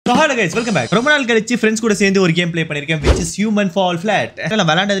So hello guys, welcome back. ரொம்ப நாள் கழிச்சு ஃப்ரெண்ட்ஸ் கூட சேர்ந்து ஒரு கேம் ப்ளே பண்ணிருக்கேன் which is human fall flat. நான்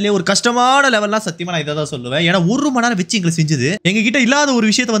விளையாண்டதுலயே ஒரு கஷ்டமான லெவல்லாம் சத்தியமா நான் இத தான் சொல்லுவேன். ஏன்னா ஒரு மணி நேரம் வெச்சு எங்களை செஞ்சது. எங்க கிட்ட இல்லாத ஒரு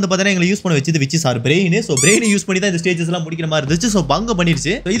விஷயத்தை வந்து பார்த்தா எங்களை யூஸ் பண்ண வெச்சது which is our brain. So brain use பண்ணி தான் இந்த ஸ்டேஜஸ் எல்லாம் முடிக்கிற மாதிரி இருந்துச்சு. So பங்க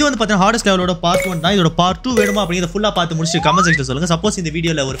பண்ணிருச்சு. இது வந்து பார்த்தா ஹார்டஸ்ட் லெவலோட பார்ட் 1 தான். இதோட பார்ட் 2 வேணுமா அப்படிங்கறத ஃபுல்லா பார்த்து முடிச்சு கமெண்ட் செக்ஷன்ல சொல்லுங்க. சப்போஸ் இந்த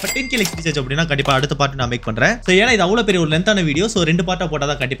வீடியோல ஒரு 10k லைக்ஸ் ரீச் அப்படினா கண்டிப்பா அடுத்த பார்ட் நான் மேக் பண்றேன். So ஏன்னா இது அவ்வளவு பெரிய ஒரு லென்த்தான வீடியோ. So ரெண்டு பார்ட்டா போட்டா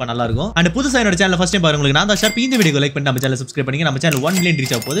தான் கண்டிப்பா நல்லா இருக்கும். அண்ட் புதுசா என்னோட சேனலை ஃபர்ஸ்ட் டைம் பாருங்க. நான் தான் ஷார்ப். இந்த வீடியோக்கு லைக் பண்ணி நம்ம சேனலை சப்ஸ்கிரைப் பண்ணுங்க. நம்ம சேனல் 1 மில்லியன்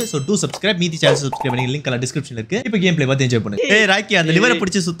ரீச் ஆக போகுது. So do subscribe. மீதி சேனல் சப்ஸ்கிரைப் பண்ணி லிங்க் எல்லாம் டிஸ்கிரிப்ஷன்ல இருக்கு. இப்போ கேம் ப்ளே பார்த்து என்ஜாய் பண்ணுங்க. ஏய் ராக்கி அந்த லிவரை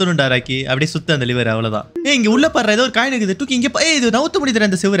பிடிச்சு சுத்தணும்டா ராக்கி. அப்படியே சுத்த அந்த லிவர் அவ்வளவுதான். ஏய் இங்க உள்ள பாரு ஏதோ ஒரு காயின் இருக்குது. தூக்கி இங்க ஏய் இது நவுத்த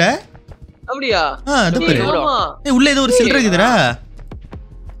முடியல அந்த சிவரை. அப்படியே அது பாரு. ஏய் உள்ள ஏதோ ஒரு சில்ற இருக்குதுடா.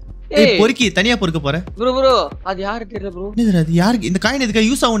 ஏய் பொறுக்கி தனியா பொறுக்க போறேன். ப்ரோ அது யாரு தெரியல ப்ரோ. என்னது அது யாருக்கு இந்த காயின் எதுக்கு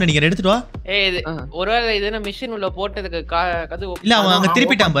யூஸ் ஆகும் நினைக்கிறேன். எடுத்துட்டு வா. ஏய் இது ஒருவேளை இதுன மிஷின் உள்ள போட்டதுக்கு கது இல்ல அவன் அங்க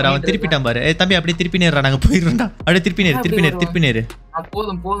திருப்பிட்டான் பாரு. அவன் திருப்பிட்டான் பாரு. ஏய் தம்பி அப்படியே திருப்பி நேரா நாங்க போயிரோம்டா. அப்படியே திருப்பி நேரு.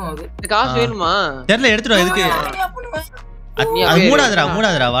 போதும் அது. இந்த காசு வேணுமா? தெரியல எடுத்துட்டு வா. எதுக்கு? அது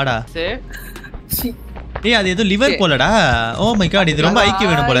மூடாதடா வாடா. ஏய் அது ஏதோ லிவர் போலடா. ஓ மை காட் இது ரொம்ப ஐக்கிய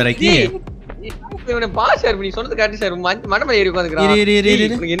வேணும் போல ராக்கி. இவனே பாஸ் சார் நீ சொன்னது கரெக்ட் சார். மடமல ஏறி உட்கார்ந்துக்கறான். இரு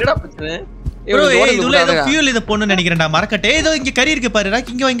என்னடா பிரச்சனை? ப்ரோ ஏய் இதுல ஏதோ ஃபியூல் இத போன்னு நினைக்கிறேன்டா. மறக்கட்டே ஏதோ இங்க கறி இருக்கு பாரு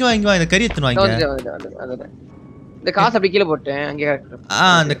ராக்கி. இங்க வா இந்த கறி எடுத்துட்டு வாங்க. இந்த காசு அப்படி கீழ போட்டேன். அங்க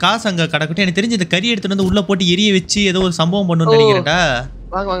அந்த காசு அங்க கடக்கட்டும். எனக்கு தெரிஞ்சு இந்த கறி எடுத்துட்டு வந்து உள்ள போட்டு எரிய வச்சு ஏதோ ஒரு சம்பவம் பண்ணனும்னு நினைக்கிறேன்டா.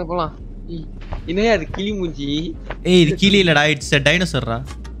 வாங்க போலாம். என்னையா அது கிளி மூஞ்சி? ஏய் இது கிளி இல்லடா. It's a டைனோசர்ரா.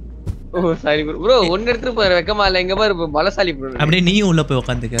 O sorry bro. ஒன்னு எடுத்து பாரு வெக்கமா இல்ல. எங்க பாரு பலசாலி ப்ரோ. அப்படியே நீயும் உள்ள போய்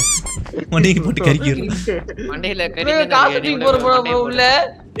உட்கார்ந்துக்க. மண்டைக்கு போட்டு கறிக்கிற. மண்டையில கறி காசு தூக்கி போற ப்ரோ உள்ள.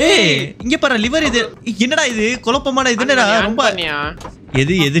 ஏய் இங்க பாரு லிவர் இது. என்னடா இது குழப்பமான இது என்னடா ரொம்ப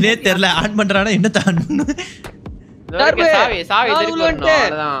எதுனே தெரியல. ஆன் பண்றானா என்ன தான் சாவி திருப்பி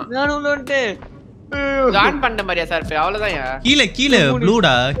வரணும். நான் உள்ள வந்துட்டேன். ஆன் பண்ண மாதிரியா சார் அவ்வளவுதான். கீழ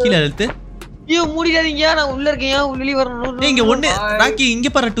ப்ளூடா கீழ எழுத்து. ஐயோ மூடிடாதீங்க. நான் உள்ள இருக்கேன். உள்ளே வரணும். இங்க ஒண்ணு ராக்கி இங்க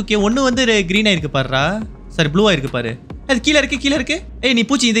பாரு 2k. ஒண்ணு வந்து கிரீனா இருக்கு பாருடா. சரி ப்ளூவா இருக்கு பாரு. அது கீழ இருக்கு. ஏய் நீ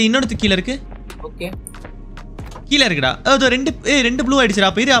பூச்சி இது இன்னொரு கீழ இருக்கு. ஓகே கீழ இருக்குடா. அது ரெண்டு ப்ளூ ஆயிடுச்சுடா.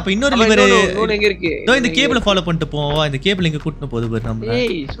 அப்ப இன்னொரு லிவர் எங்க இருக்கு? இதோ இந்த கேபிள ஃபாலோ பண்ணிட்டு போவோம். இந்த கேபிள் இங்க கூட்டிட்டு போகுது பாரு நம்ம.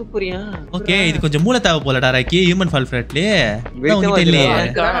 ஏய் சூப்பரியா. ஓகே இது கொஞ்சம் மூளை தேவை போலடா ராக்கி. ஹியூமன் ஃபால் ஃபிளாட்லயே உன்கிட்ட இல்லையே.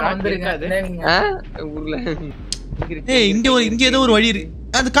 ஊர்ல ஏய் இங்க ஏதோ ஒரு வழி இருக்கு.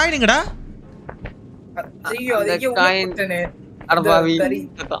 அந்த காயின் எங்கடா? ஐயோ அது காயின் அடபாவி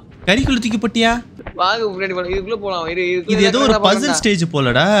கறிக்குள்ள தூக்கி போட்டியா? வாங்க முன்னாடி போலாம். இதுக்குள்ள போலாம். இது ஏதோ ஒரு பசில் ஸ்டேஜ்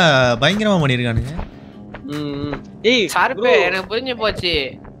போலடா. பயங்கரமா பண்ணிருக்கானுங்க. ஏய் ஷார்ப்பே எனக்கு புரிஞ்சு போச்சு.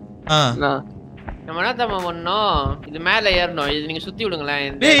 நம்ம என்ன தம்ம பண்ணோம்? இது மேல ஏறணும். இது நீங்க சுத்தி விடுங்களே.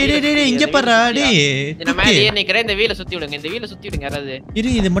 டேய் இங்க பாருடா டேய். நான் மேல ஏறி நிக்கிறேன். இந்த வீல சுத்தி விடுங்க. இந்த வீல சுத்தி விடுங்க யாராவது.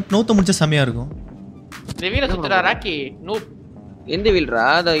 இது மட்டும் நோத்த முடிச்ச சமயா இருக்கும். இந்த வீல சுத்துடா ராக்கி. நூட் எந்த வீல்ரா?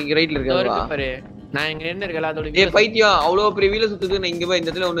 அத இங்க ரைட்ல இருக்கா பாரு. நான் இங்க என்ன இருக்கல அதோட. ஏய் பைத்தியம் அவ்வளவு பெரிய வீல சுத்துது. நான் இங்க போய் இந்த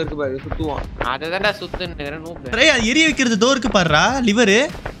இடத்துல ஒன்னு இருக்கு பாரு. சுத்துவான். அததான்டா சுத்துன்னு நூப். டேய் அது எரிய வைக்கிறது தோ இருக்கு பாருடா லிவர்.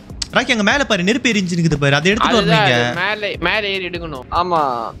 ராக்கி அங்க மேல பாரு நெருப்பு எரிஞ்சு இருக்குது பாரு. அதை எடுத்துட்டு வரீங்க. மேல ஏறி எடுக்கணும். ஆமா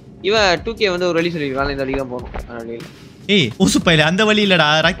இவன் 2k வந்து ஒரு வழி சொல்லிருக்கான். இந்த வழியா போணும். அதனால ஏய் ஓசு பைல அந்த வழி இல்லடா.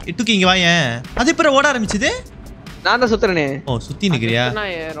 ராக்கி 2k இங்க வாயேன். அது எப்பற ஓட ஆரம்பிச்சது? நான் தான் சுத்துறனே. ஓ சுத்தி நிக்கறியா?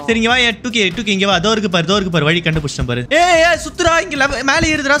 சரி இங்க வாயே 2k இங்க வா. தோ இருக்கு பாரு வழி கண்டுபிடிச்சேன் பாரு. ஏய் சுத்துறா இங்க மேல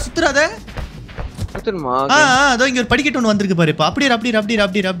ஏறுதுடா. சுத்துறாத சுத்துமா. அதோ இங்க ஒரு படிக்கட்டு ஒன்னு வந்திருக்கு பாரு. அப்படியே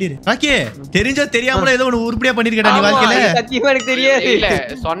ராக்கி தெரிஞ்சோ தெரியாமல ஏதோ ஒன்னு உருப்படியா பண்ணிருக்கடா நீ வாழ்க்கையில. சத்தியமா எனக்கு தெரியாது. இல்ல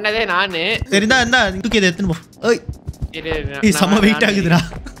சொன்னதே நானு. சரிடா இந்தா 2k இத எடுத்துன்னு போ. ஏய் ஏய் சம வெயிட் ஆகுதுடா.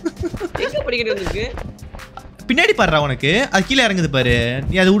 எங்க படிக்கட்டு வந்திருக்கு? பின்னாடி பாருடா உனக்கு. அது கீழ இறங்குது பாரு.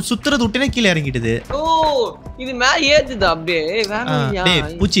 நீ அது சுத்துறது விட்டனே கீழ இறங்கிடுது. ஓ இது மேல ஏத்துது அப்படியே. வேறயா? டேய்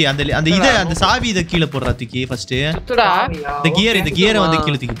பூச்சி அந்த சாவி இத கீழ போடுறா தூக்கி ஃபர்ஸ்ட். சுத்துடா. இந்த கியரை வந்து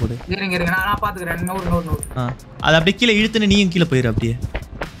கீழ தூக்கி போடு. இருங்க நான் பாத்துக்கறேன். நோ. அது அப்படியே கீழ இழுத்துன நீயும் கீழ போயிரு அப்படியே.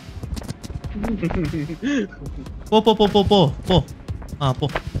 போ. போ.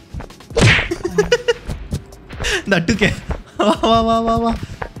 இந்த 2k வா.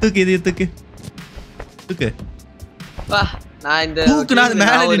 தூக்கு. வா நான் இந்த தூக்குனா அது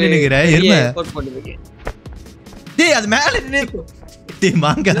மேல நின்னுங்கற எருமை. டேய் அது மேல நின்னு. டேய்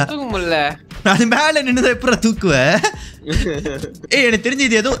மாங்க தூக்க முடியல. அது மேல நின்னத எப்பற தூக்குவ? ஏய் எனக்கு தெரிஞ்சு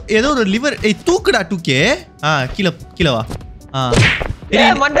இது ஏதோ ஒரு லிவர். ஏய் தூக்குடா 2k. கீழ வா.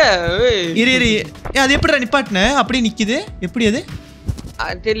 ஏய் மண்ட. இரு. ஏய் அது எப்படிடா நிப்பாட்ன? அப்படியே நிக்குது. எப்படி அது?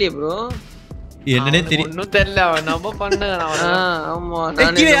 தெரியல ப்ரோ. என்னனே தெரியும். ஒண்ணும் தெரியல. நம்ம பண்ணேன் அவன. ஆமா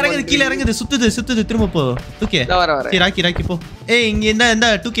நான் கீழ இறங்குது சுத்துது திரும்ப போ. ஓகே சரி ராக்கி போ. ஏய் இங்க என்ன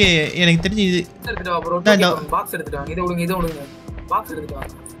 2k எனக்கு தெரிஞ்சு இது எடுத்துட்டு வா ப்ரோ. பாக்ஸ் எடுத்துட்டு வாங்க. இத விடுங்க. பாக்ஸ் எடுத்துட்டு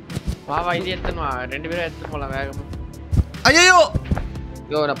வாங்க. வா இது எடுத்துன்னு வா. ரெண்டு பேரும் எடுத்து போலாம் வேகமா. ஐயோ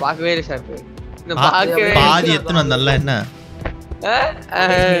யோ நான் பார்க்கவே இல்ல ஷார்ப் நான் பார்க்கவே பாதி எத்தனை வந்தல்ல என்ன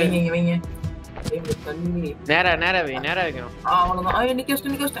வைங்க நேரா வைக்கணும் அவ்வளவுதான் நிக்கஸ்ட்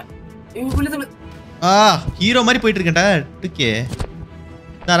விழுது ஹீரோ மாதிரி போயிட்டு இருக்கேன்டா ஓகே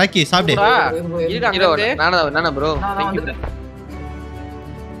ராக்கி சாப்பிடு நானா ப்ரோ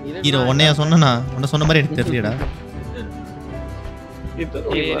ஹீரோ உன்னையா சொன்னா உன்ன சொன்ன மாதிரி எனக்கு தெரியலடா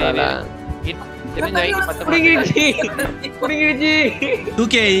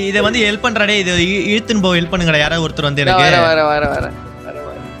ஓகே இத வந்து ஹெல்ப் பண்றானே இது இழுத்துன்னு போ ஹெல்ப் பண்ணுங்கடா யாராவது ஒருத்தர் வந்து எனக்கு வர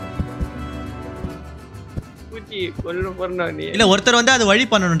இல்ல ஒருத்தர் வந்து அது வழி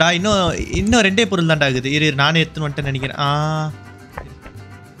பண்ணணும்டா இன்னும் ரெண்டே பொருள் தான்டா ஆகுது இரு நானே எடுத்துன்னு வந்துட்டேன்னு நினைக்கிறேன்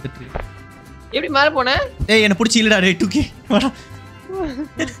எப்படி மேல போன ஏய் என்ன பிடிச்சி இல்லடா டேய் டூகே வாடா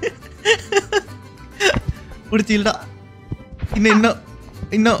பிடிச்சி இல்லடா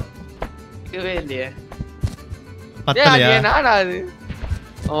இன்னும் இதுவே இல்லையே பத்தலையா என்னடா அது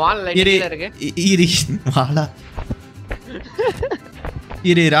வால் லைட்ல இருக்கு இரு வாடா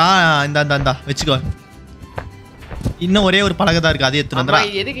இரு இந்த வெச்சுக்கோ இன்னும் ஒரே ஒரு பலகை தான் இருக்கு அது எடுத்து வந்துடா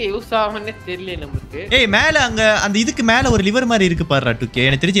எதுக்கு யூஸ் ஆகும்னே தெரியல நமக்கு ஏய் மேல அங்க அந்த இதுக்கு மேல ஒரு லிவர் மாதிரி இருக்கு பாருடா டூகே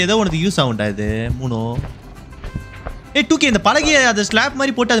எனக்கு தெரிஞ்சு ஏதோ உனக்கு யூஸ் ஆகும்டா இது மூணோ ஏய் டூகே இந்த பலகையை அது ஸ்லாப்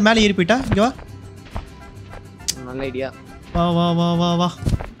மாதிரி போட்டு அது மேல ஏறி போய்டா இங்க வா நல்ல ஐடியா வா வா வா வா வா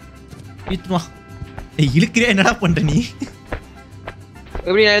இத்து வா ஏய் இழுக்கறியா என்னடா பண்ற நீ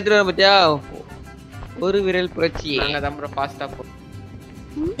எப்படி எடுத்துட்டு வர பத்தியா ஒரு விரல் புரட்சி நாங்க தான் ப்ரோ ஃபாஸ்டா போ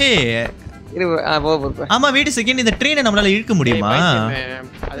ஏய் ஆமா வெயிட் செகண்ட் இந்த ட்ரெயினை நம்மளால இழுக்க முடியுமா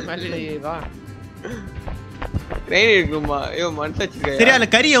அது மாதிரி வா ட்ரெயின் இழுக்குமா ஐயோ மனசாச்சு சரி அதுல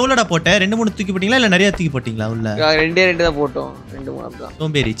கறி எவ்வளவுடா போட்ட 2-3 தூக்கி போட்டீங்களா இல்ல நிறைய தூக்கி போட்டீங்களா உள்ள ரெண்டே தான் போட்டோம் 2-3 தான்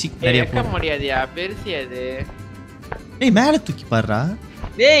சோம்பேறி சிக் நிறைய போட முடியாதுயா பெருசு அது ஏய் மேல தூக்கி பாருடா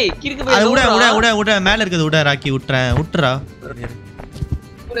டேய் கிறுக்கு போய் உட மேல இருக்குது உட ராக்கி விட்டுறா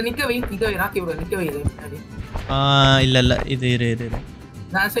நிக்க வை ராக்கி நிக்க வை இல்ல இது இரு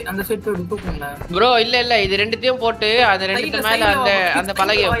அந்த செட் தூக்குங்க bro இல்ல இது ரெண்டுத்தையும் போட்டு அந்த ரெண்டுக்கு மேல அந்த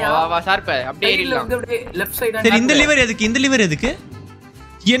பலகைய வா ஷார்ப் அப்படியே ஏறிடலாம் லெஃப்ட் சைடு சரி இந்த லிவர் எதுக்கு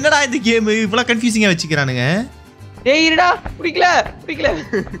என்னடா இந்த கேம் இவ்வளவு கன்ஃபியூசிங்கா வச்சிக்கறானுங்க டேய் இருடா பிடிக்கல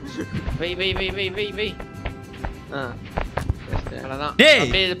வை அவ்வளவுதான் டேய்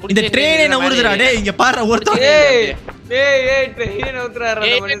இந்த ட்ரெயினே நவுறுதுடா டேய் இங்க பாரு ஒருத்தன் டேய் ட்ரெயினே நவுத்துறாரா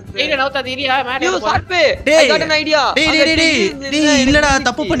ட்ரெயினே நவுத்தாத இரியா மேல sharp I got an idea டேய் இல்லடா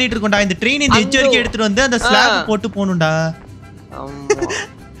தப்பு பண்ணிட்டு இருக்கோம்டா இந்த ட்ரெயின் இந்த எட்ஜ் வரைக்கும் எடுத்துட்டு வந்து அந்த ஸ்லாப் போட்டு போணும்டா ஆமா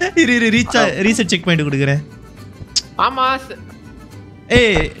இரு ரீசெட் செக் பாயிண்ட் கொடுக்குறேன் ஆமா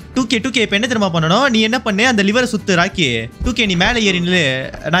ஏய் 2K இப்போ என்ன தெரியுமா பண்ணனும் நீ என்ன பண்ணு அந்த லிவரை சுத்து ராக்கி 2K நீ மேலே ஏறி நில்லு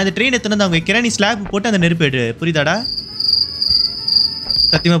நான் இந்த ட்ரெயின் எடுத்துட்டு வந்து அவங்க வைக்கிறேன் நீ ஸ்லாப் போட்டு அந்த நெருப்பு எடு புரியுதாடா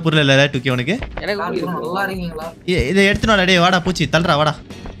சத்தியமா புரியல 2K உனக்கு எனக்கு நல்லா இருக்கீங்களா இதை எடுத்துனோடா டேய் வாடா பூச்சி தள்ளுறா வாடா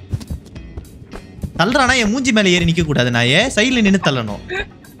தள்ளுறானா என் மூஞ்சி மேலே ஏறி நிக்க கூடாது நான் ஏன் சைடுல நின்னு தள்ளணும்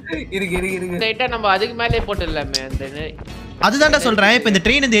இருக்கு ரைட்டா நம்ம அதுக்கு மேலே போட்டுடலாமே அந்த அதுதான்டா சொல்றேன் இப்போ இந்த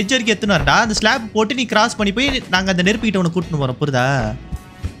ட்ரெயின் இந்த எட்ஜ் வரைக்கும் எத்துனாருடா அந்த ஸ்லாப் போட்டு நீ கிராஸ் பண்ணி போய் நாங்க அந்த நெருப்பு கிட்ட உனக்கு கூட்டிட்டு போறோம் புரியுதா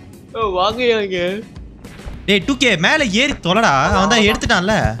வாங்கங்க டேய் 2K மேலே ஏறி தொலைடா அவன் தான்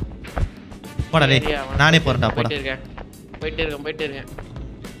எடுத்துட்டான்ல போடா டேய் நானே போறேன்டா போடா போயிட்டே இருக்கேன்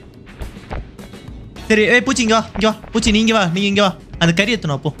சரி ஏய் பூச்சி இங்க வா பூச்சி நீ இங்க வா அந்த கறி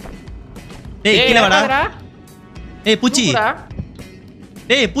எத்தணும் அப்போ டேய் கீழ வாடா ஏய் பூச்சி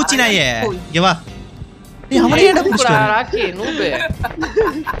டேய் பூச்சி நாயே இங்க வா டேய் அவனே என்ன புடிச்சா ராக்கி நூபு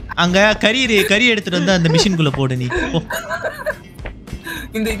அங்க கறி எடுத்துட்டு வந்து அந்த மிஷின் குள்ள போடு நீ போ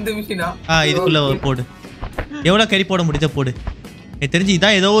இந்த மிஷினா இதுக்குள்ள போடு எவ்வளவு கறி போட முடியுதோ போடு எனக்கு தெரிஞ்சு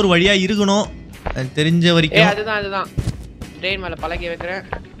இதான் ஏதோ ஒரு வழியா இருக்கணும் தெரிஞ்ச வரைக்கும் அதுதான் ட்ரெயின் மேல பலகை வைக்கிறேன்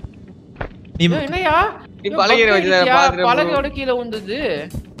நீ என்னையா நீ பலகை வச்சத பாத்துற பலகையோட கீழ உண்டுது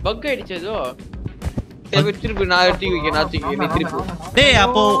பக் ஆயிடுச்சு ஏதோ திருப்பி நான் தூக்கி நீ திருப்பி டேய்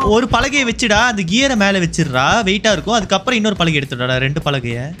அப்போ ஒரு பலகையை வச்சுடா அந்த கியரை மேல வச்சிடுறா வெயிட்டா இருக்கும் அதுக்கப்புறம் இன்னொரு பலகை எடுத்துடா ரெண்டு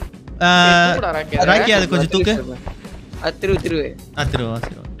பலகைய ராக்கி அது கொஞ்சம் தூக்கு திருவு திருவா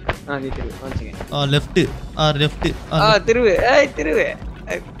நீ திருவு வாங்க லெஃப்ட் திருவு திருவு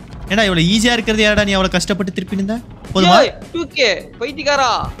ஏடா இவ்வளவு ஈஸியா இருக்கிறது யாரடா நீ அவ்வளவு கஷ்டப்பட்டு திருப்பி நின்ன போதுமா 2K பைத்தியக்காரா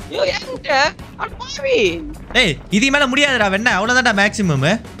ஐயோ ஏன்ட்ட அடபாவி டேய் இது மேல முடியாதுடா வெண்ண அவ்வளவுதான்டா மேக்ஸिमम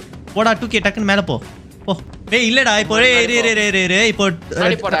போடா 2K டக்குன்னு மேல போ டேய் இல்லடா இப்போ இப்போ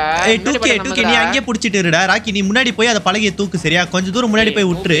 2K நீ அங்கேயே புடிச்சிட்டு இருடா ராக்கி நீ முன்னாடி போய் அத பலகையை தூக்கு சரியா கொஞ்சம் தூரம் முன்னாடி போய்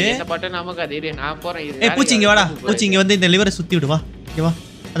விட்டுரு இந்த பட்ட நமக்கு அது இரு நான் போறேன் இரு ஏய் பூச்சி இங்க வாடா பூச்சி இங்க வந்து இந்த லிவரை சுத்தி விடு வா இங்க வா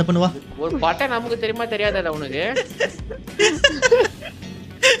அத பண்ணு வா ஒரு பட்ட நமக்கு தெரியுமா தெரியாதடா உனக்கு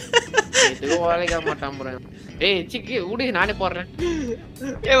இது வாழைக்க மாட்டான் போறேன் ஏய் சிக்கி உடி நானே போறேன்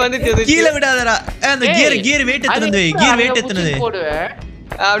ஏய் வந்துச்சு கீழ விடாதடா அந்த கியர் வெயிட் எத்துனது போடு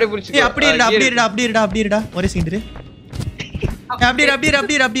அப்படியே புடிச்சு ஏய் அப்படியே இருடா ஒரே செகண்ட் இரு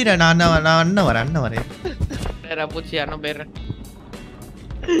அப்படியே நான் அண்ணன் வரேன் பேரா பூச்சி அண்ணன் பேர்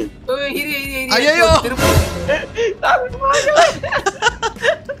ஐயோ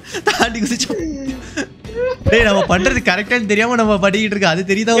தாண்டி குதிச்சோம் டேய் நம்ம பண்றது கரெக்ட்டான்னு தெரியாம நம்ம படிக்கிட்டு இருக்கோம் அது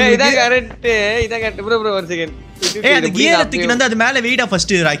தெரியுதா உங்களுக்கு இதான் கரெக்ட் ப்ரோ ஒரு செகண்ட் ஏய் அது கியர் தூக்கி வந்து அது மேல வெயிடா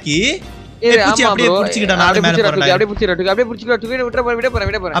ஃபர்ஸ்ட் ராக்கி பூச்சி அப்படியே புடிச்சிட்டா நான் மேல போறேன் அப்படியே புடிச்சிட்டு விட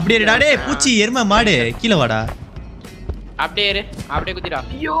போறேன் அப்படியே இருடா டேய் பூச்சி எருமை மாடு கீழ வாடா அப்படியே இரு அப்படியே குதிடா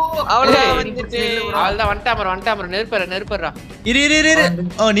ஐயோ அவ்வளவுதான் வந்துட்டா மர நெருப்பறா இரு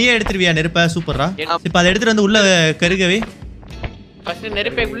ஓ நீயே எடுத்துருவியா நெருப்ப சூப்பர்ரா இப்போ அத எடுத்துட்டு வந்து உள்ள கருகவே ஃபர்ஸ்ட்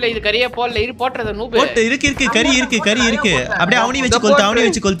நெருப்பே உள்ள இது கறியே போடல இரு போட்றத நூபே போட்டு இருக்கு கறி இருக்கு அப்படியே அவனி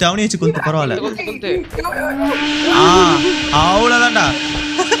வச்சு கொளுத்து பரவாயில்லை அவ்வளவுதான்டா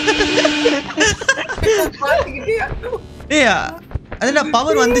ஏய் அதுல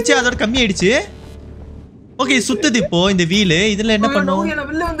பவர் வந்துச்சு அதோட கம்மி ஆயிடுச்சு ஓகே சுத்துது இப்போ இந்த வீல் இதுல என்ன பண்ணுவோம்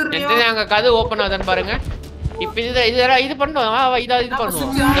அங்க கதவு ஓபன் ஆகுதுன்னு பாருங்க இப்போ இது பண்ணோம் இது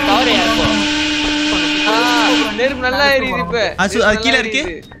பண்ணுவோம் இந்த பவர் ஏறும் நெருப்பு நல்லா ஏறிது இப்ப அது கீழ இருக்கு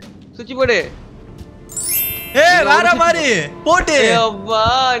சுவிட்ச் போடு ஏய் வேற மாதிரி போடு அப்பா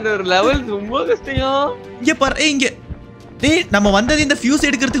இந்த ஒரு லெவல் ரொம்ப கஷ்டம் இங்க பாரு இங்க டேய் நம்ம வந்தது இந்த ஃபியூஸ்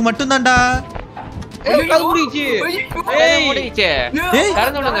எடுக்கிறதுக்கு மட்டும் தான்டா கவுரிச்சு ஏய் முடிச்சே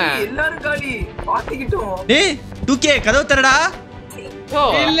கரண்ட் விடுங்க எல்லாரும் காலி பாத்திக்கிட்டோம் டேய் 2K கதவு தரடா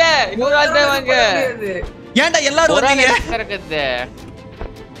இல்ல இன்னொரு ஆள் தேவாங்க ஏன்டா எல்லாரும் வந்தீங்க கரெக்ட்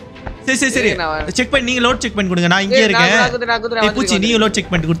சரி செக் பண்ணி நீங்க லோட் செக் பண்ணி கொடுங்க நான் இங்க இருக்கேன் ஏய் பூச்சி நீங்க லோட்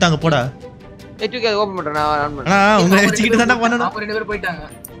செக் பண்ணி கொடுத்தாங்க போடா ஏய் அது ஓபன் பண்றேன் நான் ஆன் பண்றேன் உங்களை வெச்சிட்டு தான பண்ணனும் அப்ப ரெண்டு பேர் போய்ட்டாங்க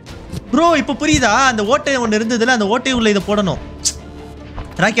bro இப்போ புரியுதா அந்த ஓட்டை ஒன்னு இருந்ததுல அந்த ஓட்டை உள்ள இத போடணும்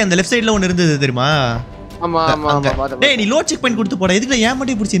ராக்கி அந்த லெஃப்ட் சைடுல ஒன்னு இருந்தது தெரியுமா ஆமா பாத்து டேய் நீ லோட் செக் பண்ணி கொடுத்து போடா இதுக்கு ஏன்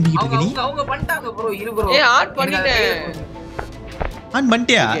மட்டும் இப்படி செஞ்சிட்டு இருக்க நீ அவங்க பண்ணிட்டாங்க bro இரு bro ஏய் ஆன் பண்ணிட்டேன் ஆன்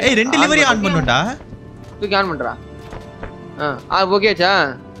பண்ணிட்டியா ஏய் ரெண்டு டெலிவரி ஆன் பண்ணுடா தூக்கி ஆன் பண்றா ஓகேச்சா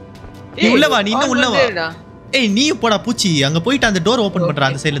நீ உள்ள வா நீ இன்னும் உள்ள வா ஏய் நீ போடா பூச்சி அங்க போயிட்டு அந்த டோர் ஓபன் பண்றா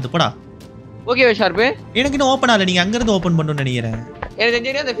அந்த சைடுல இருந்து போடா ஓகே ஷார்ப் எனக்கு இன்னும் ஓபன் ஆகல நீங்க அங்க இருந்து ஓபன் பண்ணனும்னு நினைக்கிறேன் எனக்கு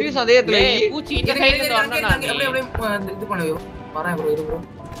தெரிஞ்ச அந்த ஃபியூஸ் அதே இடத்துல பூச்சி இந்த சைடுல இருந்து வரணும் நான் அப்படியே இது பண்ணுவே வரேன் bro இரு bro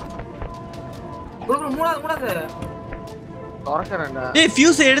மூணாவது கரெக்ட்டா ஏய்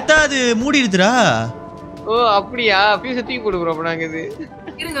ஃபியூஸ் எடுத்தா அது மூடிடுதுடா ஓ அப்படியா ஃபியூஸ் தூக்கி போடு bro அப்ப நாங்க இது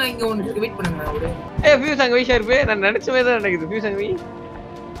இருங்க இங்க ஒன்னு வெயிட் பண்ணுங்க bro ஏய் ஃபியூஸ் அங்க வை ஷார்ப் நான் நினைச்சவே தான் நடக்குது ஃபியூஸ் அங்க வை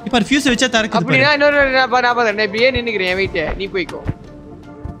இப்ப ஃபியூஸ் வெச்சா தரக்குது அப்படினா இன்னொரு நான் பாத்தேன் இப்படியே நின்னுக்கிறேன் வெயிட் நீ போய்க்கோ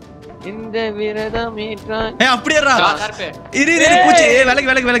இந்த விரதம் ஏற்றான் ஏய் அப்படியேடா இரு பூச்சி ஏய்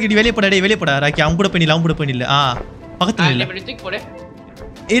விலகு நீ வெளிய போடா ராக்கி அவங்க கூட போய் நில்ல பக்கத்துல நில்ல இப்படி தூக்கி போடு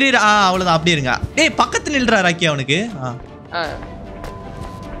இரு அவ்வளவுதான் அப்படியே இருங்க டேய் பக்கத்துல நில்றா ராக்கி அவனுக்கு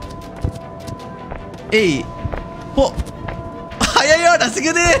ஏய் போ ஐயோ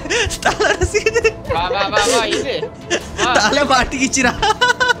நசுக்குது தலை நசுக்குது வா இது தலை மாட்டிக்கிச்சுடா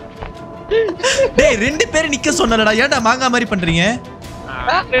டேய் ரெண்டு பேரும் நிக்க சொன்னலடா ஏன்டா மாங்கா மாதிரி பண்றீங்க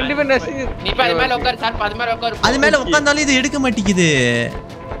ரெண்டு பேரும் நசுக்கு நீ பாதி மேல உட்கார் சார் பாதி மேல உட்கார் அது மேல உட்கார்ந்தாலும் இது எடுக்க மாட்டேங்குது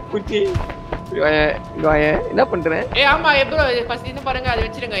குட்டி என்ன பண்றேன் ஏய் ஆமா ப்ரோ ஃபர்ஸ்ட் இது பாருங்க அதை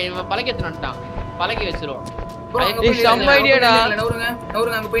வெச்சிருங்க இவன் பலகை எடுத்துட்டான் பலகை வெச்சிரோம் ஏய் சம் ஐடியாடா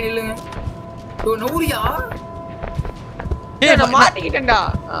நவுருங்க அங்க போய் நில்லுங்க ஓ நவுரியா ஏய் நான் மாட்டிக்கிட்டேன்டா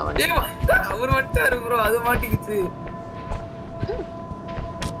அவர் வட்டாரு ப்ரோ அது மாட்டிக்கிச்சு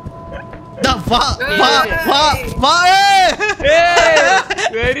டா வா ஏய்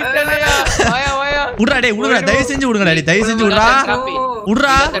வெரி தலையா வாயா உட்றா டேய் தயவு செஞ்சு விடுங்கடா டேய் தயவு செஞ்சு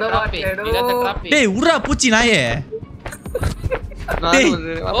உட்றா டேய் உட்றா பூச்சி நாயே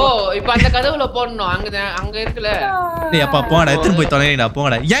ஓ இப்போ அந்த கதவுல போடணும் அங்க இருக்குல டேய் அப்பா போடா எடுத்து போய் தொலைடா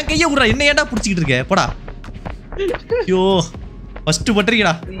போடா ஏன் கைய உட்றா என்ன ஏன்டா புடிச்சிட்டு இருக்க போடா ஐயோ ஃபர்ஸ்ட்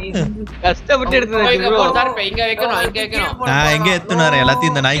பட்றீங்கடா கஷ்டப்பட்டு எடுத்து ப்ரோ சார் இங்க வைக்கணும் நான் எங்க எடுத்துனாரே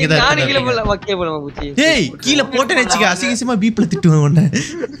எல்லாத்தையும் இந்த நாய்ங்க தான் நான் கீழ போல வக்கே போல பூச்சி டேய் கீழ போட்டு வெச்சிக்க அசிங்கமா பீப்ல திட்டுவேன் உன்னை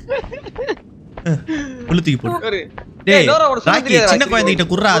புளுத்தி போடு டேய் ராக்கி சின்ன குழந்தைகிட்ட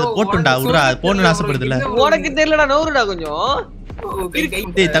குர்றா அது போட்டுடா உட்றா போன்னு ஆசைப்படுது இல்ல உனக்கு தெரியலடா நவுறுடா கொஞ்சம்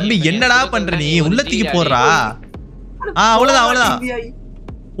டேய் தம்பி என்னடா பண்ற நீ உள்ளத்துக்கு போறா அவ்வளவுதான்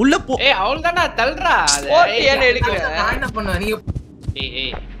உள்ள போ ஏய் அவ்வளவுதான்டா தள்ளுடா போட்டு ஏன் எடுக்கற நான் என்ன பண்ணுவேன் நீங்க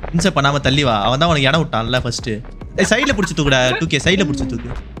ஏய் இன்ச பண்ணாம தள்ளி வா அவன் தான் உனக்கு இடம் விட்டான்ல ஃபர்ஸ்ட் ஏய் சைடுல புடிச்சு தூக்குடா 2K சைடுல புடிச்சு தூக்கு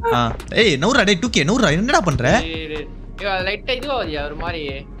ஏய் நவுறா டேய் 2K நவுறா என்னடா பண்ற ஏய் லைட்டா இது வாதியா ஒரு மாதிரி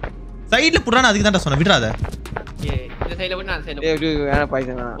சைடுல புறானே அதுக்கு தான்டா சொன்ன விடுறாத ஏய் இந்த சைடுல போய் நான் சைடுல ஏய் வேணா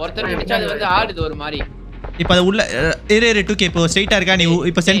பாய்ச்சனா ஒருத்தர் பிடிச்சா அது வந்து ஆடுது ஒரு மாதிரி இப்போ அது உள்ள இரு 2K இப்போ ஸ்ட்ரைட்டா இருக்கா நீ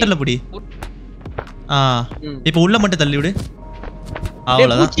இப்போ சென்டர்ல புடி இப்போ உள்ள மட்டும் தள்ளி விடு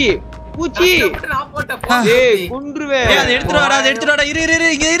அவ்வளவுதான். பூச்சி நான் போட்ட ஏய் குன்றுவே. ஏய் அதை எடுத்துட்டு வாடா இரு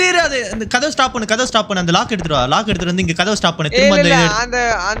இங்க இரு அது அந்த கதவு ஸ்டாப் பண்ணு அந்த லாக் எடுத்துட்டு வந்து இங்க கதவு ஸ்டாப் பண்ணு திரும்ப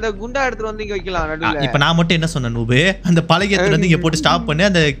அந்த குண்டா எடுத்துட்டு வந்து இங்க வைக்கலாம் நடுவுல. இப்போ நான் மட்டும் என்ன சொன்னேன் நூபே அந்த பலகை எடுத்துட்டு வந்து இங்க போட்டு ஸ்டாப் பண்ணி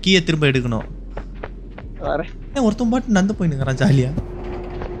அந்த கீயை திரும்ப எடுக்கணும். வரேன். ஒருத்தன் பாட்டு நந்து போய் நிக்கறான் ஜாலியா.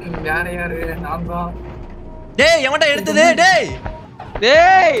 யாரு நான் தான். டேய் எவன்டா எடுத்ததே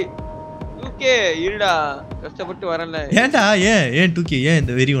டேய் ஓகே இருடா கஷ்டப்பட்டு வரல. ஏன்டா ஏன் டூக்கி ஏன்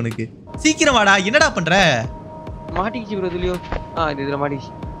இந்த வெறி உனக்கு? சீக்கிரம் வாடா என்னடா பண்ற? மாட்டிக்கிச்சு ப்ரோ இதுலயோ. இதுல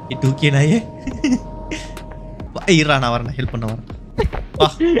மாட்டிக்கிச்சு. டூக்கி நாயே. இருடா நான் வரேன் ஹெல்ப் பண்ண வரேன்.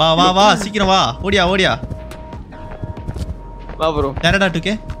 வா சீக்கிரம் வா ஓடியா வா ப்ரோ. யாரடா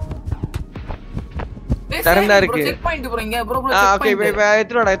டூக்கி? தரண்டா இருக்கு. செக் பாயிண்ட் போறீங்க ப்ரோ. Okay bye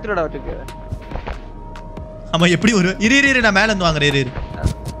எத்துடா டூக்கி. ஆமா எப்படி வரும்? இரு நான் மேல இருந்து வாங்குறேன் இரு.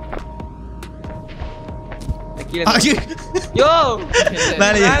 யோ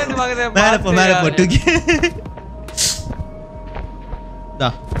மேல போ டூக்கி. டா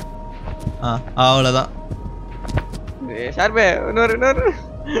அவ்வளவுதான். ஷார்பே இன்னொரு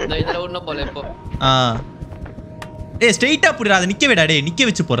இதல ஒண்ணு போல இப்போ. ஏய் ஸ்ட்ரைட்டா புடிடா அத நிக்க விடா டேய் நிக்க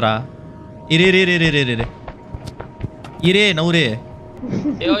வெச்சு போடுறா. இரு நவுரே.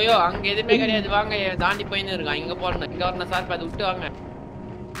 யோ அங்க எதுமே கிடையாது வாங்க தாண்டி போயினே இருக்கான் இங்க போறணும் இங்க வரணும் ஷார்ப் அது விட்டு வாங்க.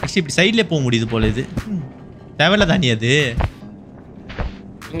 இப்படி சைடுல போக முடியுது போல இது. தேவல தானி அது.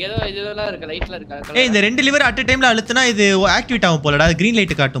 இங்க ஏதோ இதெல்லாம் இருக்கு லைட்ல இருக்கு. ஏய் இந்த ரெண்டு லிவர் அட் டைம்ல அழுத்துனா இது ஆக்டிவேட் ஆகும் போலடா. கிரீன்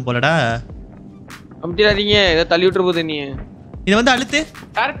லைட் காட்டும் போலடா. அம்டிடாதீங்க இத தள்ளி விட்டுற போதே நீ. இது வந்து அழுத்து.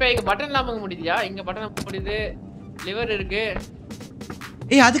 ஷார்ப் இங்க பட்டன் லாமங்க முடியுதா? இங்க பட்டன் முடியுது. லிவர் இருக்கு.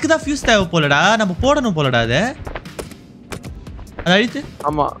 ஏய் அதுக்கு தான் ஃபியூஸ் தேவை போலடா. நம்ம போடணும் போலடா அத. அத அழுத்து.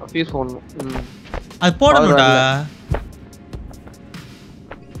 ஆமா ஃபியூஸ் போடணும். அது போடணும்டா.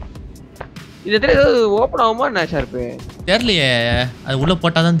 இது ஏதோ ஓபன் ஆகுமா என்ன ஷார்ப்? தெரியலையே அது உள்ள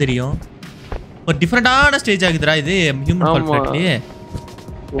போட்டா தான் தெரியும். ஒரு டிஃபரண்டான ஸ்டேஜ் ஆகுதுடா இது ஹியூமன் ஃபால் ஃபிளாட்லயே.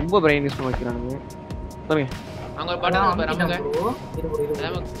 ரொம்ப பிரைன் யூஸ் பண்ணிக்கிறானுங்க. பாருங்க அங்க ஒரு பட்டன் பாருங்க.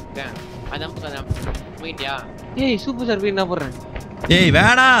 அதான் மீட்டியா. ஏய் சூப்பர் ஷார்ப் என்ன போறேன்? ஏய்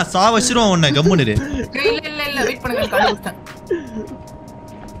வேணா சா வச்சிரும் உன்னை கம்முனு இரு. இல்ல வெயிட் பண்ணுங்க கண்டுபிடிச்சேன்.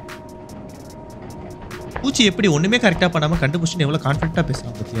 பூச்சி எப்படி ஒண்ணுமே கரெக்டா பண்ணாம கண்டுபிடிச்சு எவ்வளவு கான்ஃபிடென்ட்டா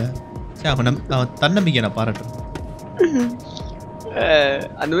பேசுறான் பாத்தியா? அவன் தன்னம்பிக்கை நான் பாராட்டுறேன்.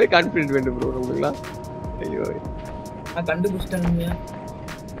 அந்த மாதிரி கான்ஃபிடென்ட் வேண்டும் ப்ரோ உங்களுக்குலாம். ஐயோ நான் கண்டுபிடிச்சிட்டேன்.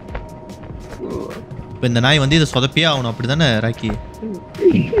 இப்போ இந்த நாய் வந்து இதை சொதப்பியே ஆகணும் அப்படிதானே ராக்கி?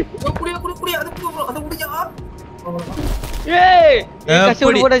 குடி அது முடியா? ஏய்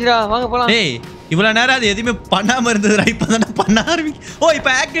கஷ்டப்பட்டு போடாதடா வாங்க போலாம். டேய் இவ்வளவு நேரம் அது எதுமே பண்ணாம இருந்ததுடா இப்பதானே பண்ண ஆரம்பிக்கு. ஓ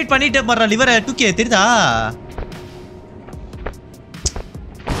இப்போ ஆக்டிவேட் பண்ணிட்டே பண்ற லிவரை டூக்கே தெரியுதா?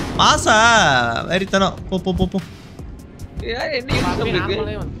 மாசா வெரித்தனம் போ.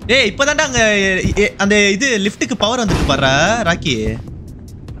 ஏய் இப்பதான்டா அங்க அந்த இது லிஃப்ட்டுக்கு பவர் வந்துட்டு பாறா ராக்கி.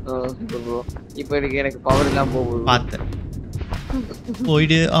 இப்போ எனக்கு பவர் எல்லாம் போகுது. பாத்து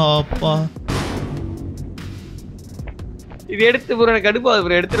போய்டு அப்பா. இது எடுத்து ப்ரோ எனக்கு கடுப்பாது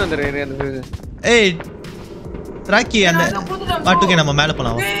ப்ரோ எடுத்துட்டு வந்துறேன் அந்த. ஏய் ராக்கி அந்த பாட்டுக்கு நம்ம மேல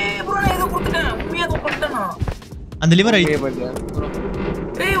போலாம். ஏய் ப்ரோ நான் ஏதோ கொடுத்துட்டேன். உண்மையா ஏதோ பண்ணிட்டேனா? அந்த லிவர் ஐ.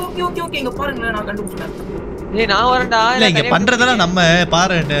 ஏய் ஓகே இங்க பாருங்க நான் கண்டுபிடிச்சேன். ஏய் நான் வரேன்டா. இல்ல இங்க பண்றதெல்லாம் நம்ம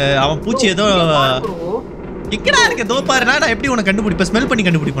பாரு அவன் பூச்சி ஏதோ எக்கடா இருக்கு தோ பாரு. நான் எப்படி உன்னை கண்டுபிடிப்ப? ஸ்மெல் பண்ணி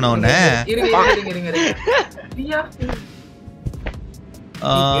கண்டுபிடிப்பேன் நான் உன்னை. இருங்க. ஐயா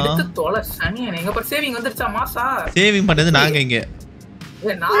எடுத்து தொலை சனி. எங்க பாரு சேவிங் வந்துருச்சா மாசா? சேவிங் பண்றது நாங்க இங்க.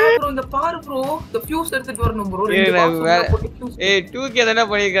 ஏய் நான் ப்ரோ இந்த பாரு ப்ரோ இந்த ஃபியூஸ் எடுத்துட்டு வரணும் ப்ரோ. ஏய் 2k தான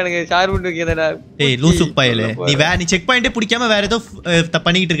பண்ணிருக்கானுங்க ஷார்ப் 2k தான. ஏய் லூசு பையலே நீ செக் பாயிண்டே பிடிக்காம வேற ஏதோ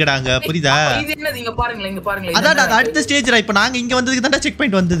பண்ணிட்டு இருக்கடாங்க புரியுதா? இது என்னது இங்க பாருங்க. அதான் அடுத்த ஸ்டேஜ்ரா. இப்போ நாங்க இங்க வந்ததுக்கு தான்டா செக்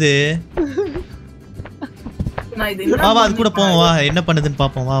பாயிண்ட் வந்தது. நான் இது வா அது கூட போவோம் வா என்ன பண்ணுதுன்னு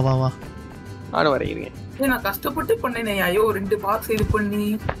பாப்போம். வா நானும் வரேன். நான் கஷ்டப்பட்டு பண்ணேனே ஐயோ 2 பாக்ஸ் இது பண்ணி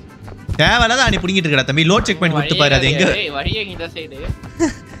தேவலதான் நீ புடிங்கிட்டு இருக்கடா தம்பி. லோட் செக் பாயிண்ட் கொடுத்து பாரு அது எங்க. ஏய் வரியே இந்த சைடு.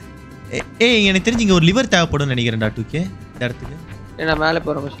 ஏய் எனக்கு தெரிஞ்சு இங்க ஒரு லிவர் தேவைப்படும்னு நினைக்கிறேன்டா 2k இந்த இடத்துக்கு. நான் மேலே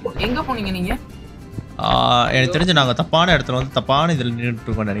போறேன் ஃபர்ஸ்ட். எங்க போனீங்க நீங்க? எனக்கு தெரிஞ்சு நாங்க தப்பான இடத்துல வந்து தப்பான இதுல நின்னுட்டு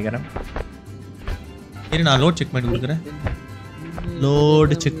இருக்கோம்னு நினைக்கிறேன். இரு நான் லோட் செக் பாயிண்ட் கொடுக்குறேன்.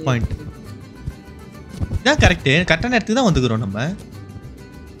 லோட் செக் பாயிண்ட் இதான் கரெக்டான இடத்துக்கு தான் வந்துக்கிறோம் நம்ம.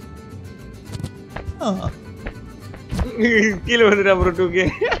 கீழே வந்துடா ப்ரோ 2k.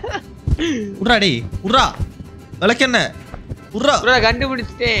 உட்ரா டேய் உட்ரா விளக்கென்ன உட்ரா ப்ரோ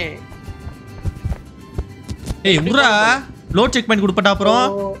கண்டுபிடிச்சிட்டேன். ஏய் உட்ரா லோட் செக் பண்ணி கொடுப்பட்டா அப்புறம்.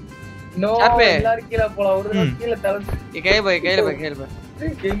 நோ எல்லாரும் கீழ போலாம். ஒரு கீழ தள்ளு. கையில போய்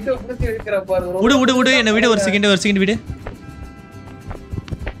எங்க புடிச்சு இருக்கற பாரு. விடு என்ன விடு ஒரு செகண்ட் விடு.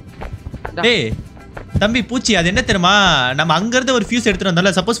 டேய் தம்பி பூச்சி அது என்ன தெரியுமா நம்ம அங்க இருந்து ஒரு ஃபியூஸ் எடுத்துட்டு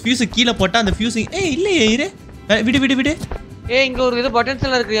வந்தால சப்போஸ் ஃபியூஸ் கீழ போட்டா அந்த ஃபியூஸ் இல்லையே இரு விடு இங்க ஒரு இது பட்டன்ஸ்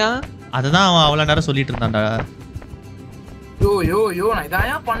எல்லாம் இருக்குயா அததான் அவன் அவ்வளவு நேரம் சொல்லிட்டு இருந்தான்டா யோ நான்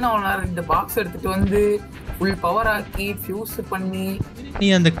இதாயா பண்ண அவ்வளவு நேரம் இந்த பாக்ஸ் எடுத்துட்டு வந்து ஃபுல் பவர் ஆக்கி ஃபியூஸ் பண்ணி நீ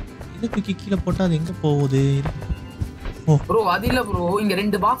அந்த இதுக்கு கீழ போட்டா அது எங்க போகுது ப்ரோ அது இல்ல ப்ரோ இங்க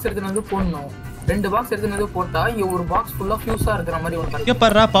 2 பாக்ஸ் எடுத்துட்டு வந்து போடணும் 2 பாக்ஸ் எடுத்துட்டு வந்து போட்டா இங்க ஒரு பாக்ஸ் ஃபுல்லா ஃபியூஸா இருக்கிற மாதிரி ஒரு இங்க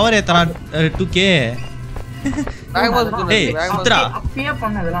பாருடா பவர் ஏத்தறான் 2k டேய் அப்பயே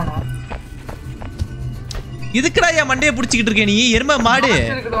பண்ணதெல்லாம் நான் இதுக்குடா ஏன் மண்டைய புடிச்சிட்டு இருக்கே நீ எருமை மாடு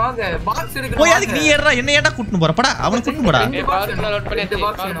பாக்ஸ் எடுக்கணும் போய் அதுக்கு நீ ஏறடா என்ன ஏன்டா கூட்டிட்டு போற படா அவன கூட்டிட்டு போடா பவர்ல லோட் பண்ணியாச்சு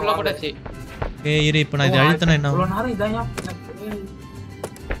பவர்ல போடாச்சு இரு இப்ப நான் இத அழுத்தனா என்ன இவ்வளவு நேரம் இதாயா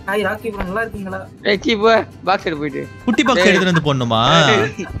ஹாய் ராக்கி ப்ரோ நல்லா இருக்கீங்களா கீப் பாக்ஸ் எடுத்து போயிடு குட்டி பாக்ஸ் எடுத்துட்டு வந்து போடணுமா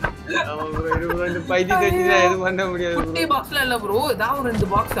இந்த பைதி தெரிஞ்சா எது பண்ண முடியாது குட்டி பாக்ஸ்ல இல்ல ப்ரோ இதா ஒரு 2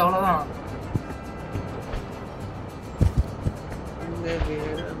 பாக்ஸ் அவ்வளவுதான்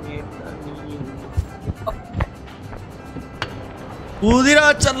ஊதிரா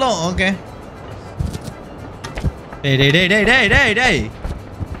செல்லம் ஓகே டேய்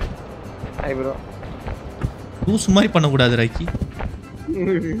ஹாய் ப்ரோ லூஸ் மாதிரி பண்ண கூடாது ராக்கி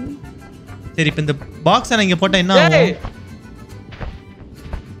சரி இப்ப இந்த பாக்ஸ் நான் இங்க போட்டா என்ன ஆகும்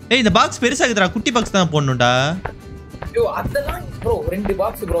ஏய் இந்த பாக்ஸ் பெருசாகுதுடா குட்டி பாக்ஸ் தான் போடணும்டா யோ அதெல்லாம் ப்ரோ 2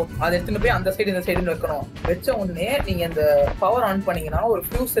 பாக்ஸ் ப்ரோ அத எடுத்துட்டு போய் அந்த சைடு இந்த சைடுல வைக்கணும் வெச்ச உடனே நீங்க அந்த பவர் ஆன் பண்ணீங்கனா ஒரு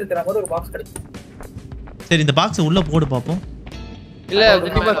ஃபியூஸ் இருக்கிற மாதிரி ஒரு பாக்ஸ் கிடைக்கும் சரி இந்த பாக்ஸ் உள்ள போடு பாப்போம் இல்ல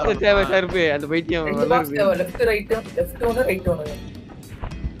குட்டி பாக்ஸ் தேவை சர்பே அந்த பைத்தியம் லெஃப்ட் ஒன்னு ரைட் ஒன்னு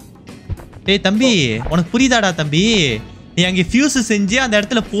டேய் தம்பி உனக்கு புரியுதாடா தம்பி நீ அங்க ஃபியூஸ் செஞ்சு அந்த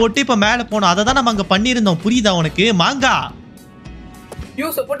இடத்துல போட்டு இப்ப மேல போணும் அத தான் நம்ம அங்க பண்ணிருந்தோம் புரியுதா உனக்கு மாங்கா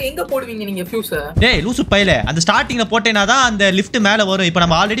ஃபியூஸ் போட்டு எங்க போடுவீங்க நீங்க ஃபியூஸ் டேய் லூசு பையலே அந்த ஸ்டார்டிங்ல போட்டேனா தான் அந்த லிஃப்ட் மேல வரும் இப்போ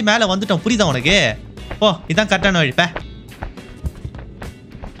நம்ம ஆல்ரெடி மேல வந்துட்டோம் புரியுதா உனக்கு ஓ இதான் கரெக்டான வழி பே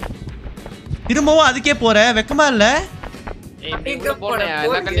திரும்பவும் அதுக்கே போற வெக்கமா இல்ல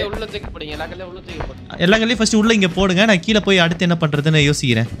எல்லா கல்லையும் ஃபர்ஸ்ட் உள்ள இங்க போடுங்க நான் கீழே போய் அடுத்து என்ன பண்றதுன்னு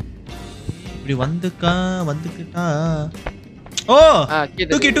யோசிக்கிறேன் இப்படி வந்துக்கிட்டா ஓ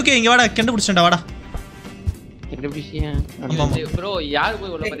டூகே இங்க வாடா கண்டுபிடிச்சேன்டா வாடா ப்ரோ யார்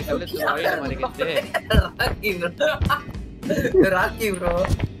போய் உள்ள மாதிரி கல்லு வாயில மாரிக்கிட்டு ராக்கி ப்ரோ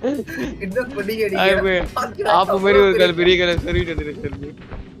இந்த பொடியடி ஆப்பு மாதிரி ஒரு கல் பெரிய கல் சர்வீஸ் எடுத்து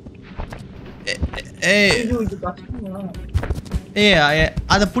ஏய்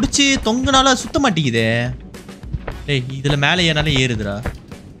அத புடிச்சு தொங்குனால சுத்த மாட்டேங்குதே டேய் இதுல மேலே ஏனால ஏறுதுடா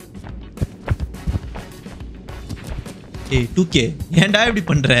ஏய் 2k ஏன்டா இப்படி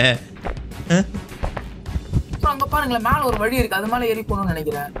பண்ற அங்க பாருங்க மேல ஒரு வழி இருக்கு அது மேல ஏறி போணும்னு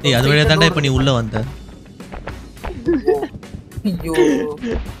நினைக்கிறேன் ஏய் அது வழியா தான்டா இப்ப நீ உள்ள வந்த ஐயோ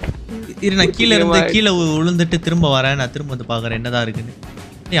இரு நான் கீழ விழுந்துட்டு திரும்ப வரேன் நான் திரும்ப வந்து பாக்குறேன் என்னதான் இருக்குன்னு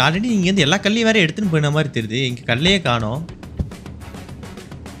ஏய் ஆல்ரெடி இங்க இருந்து எல்லா கல்லையும் வேற எடுத்துன்னு போன மாதிரி தெரியுது இங்க கல்லையே காணோம்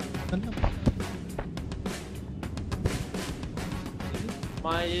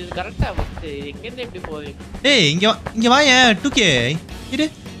இது கரெக்ட்டா வந்து எங்க இருந்து எப்படி போறீங்க ஏய் இங்க வா ஏன் 2k இரு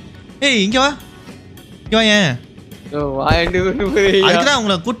ஏய் இங்க வா ஏன் ஓ வாயண்டு வந்து போய் அதுக்கு தான்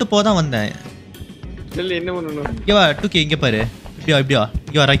உங்களை கூட்டி போதான் வந்தேன் சொல்லு என்ன பண்ணனும் இங்க வா 2k இங்க பாரு இப்படி வா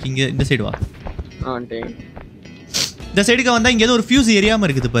இங்க வா ராக்கி இங்க இந்த சைடு வா இந்த சைடுக்கு வந்தா இங்க ஏதோ ஒரு ஃபியூஸ் எரியாம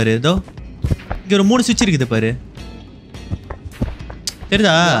இருக்குது பாரு இதோ இங்க ஒரு 3 சுவிட்ச் இருக்குது பாரு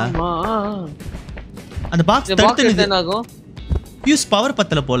தெரியுதா அந்த பாக்ஸ் தடுத்து என்னாகும் ஃபியூஸ் பவர்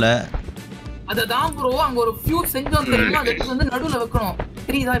பத்தல போல அததான் ப்ரோ அங்க ஒரு ஃபியூஸ் செஞ்சோம் தெரியுமா அதுக்கு வந்து நடுவுல வைக்கணும்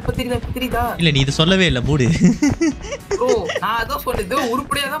தெரியுதா இல்ல நீ இது சொல்லவே இல்ல மூடு ப்ரோ நான் அத சொல்றது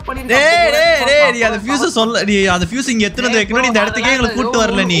உருப்படியா தான் பண்ணிருக்கேன் டேய் நீ அந்த ஃபியூஸ் சொல்ல நீ அந்த ஃபியூஸ் இங்க எத்தனை வந்து வைக்கணும் இந்த இடத்துக்கே எங்களை கூட்டி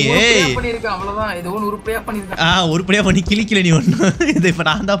வரல நீ ஏய் பண்ணிருக்கேன் அவ்வளவுதான் இது ஒன்னு உருப்படியா பண்ணிருக்கேன் உருப்படியா பண்ணி கிளிக்கல நீ ஒண்ணு இது இப்ப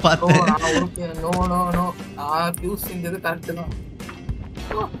நான் தான் பார்த்தேன் நோ ஃபியூஸ் செஞ்சது கரெக்ட் தான்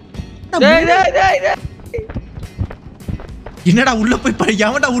டேய் என்னடா உள்ள போய்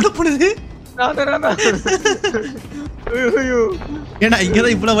எவன்டா உள்ள போனது ஏன்னா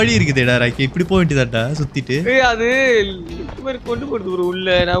இங்கதான் இவ்வளவு வழி இருக்குதுடா ராக்கி இப்படி போக வேண்டியதாடா சுத்திட்டு அது கொண்டு போடுது ஒரு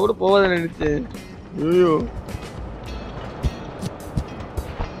உள்ள நான் கூட போவாத நினைச்சேன் ஐயோ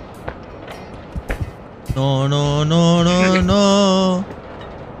no no no no no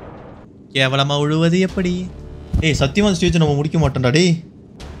கேவலமா உழுவது எப்படி ஏய் சத்தியமா ஸ்டேஜ் நம்ம முடிக்க மாட்டோம்டா டேய்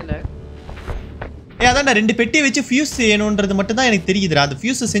அதான்டா 2 பெட்டியை வச்சு ஃபியூஸ் செய்யணும்ன்றது மட்டும் தான் எனக்கு தெரியுதுடா அந்த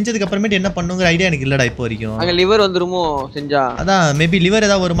ஃபியூஸ் செஞ்சதுக்கு அப்புறமேட்டு என்ன பண்ணுங்கிற ஐடியா எனக்கு இல்லடா இப்போ வரைக்கும் அங்க லிவர் வந்துருமோ செஞ்சா அதான் மேபி லிவர்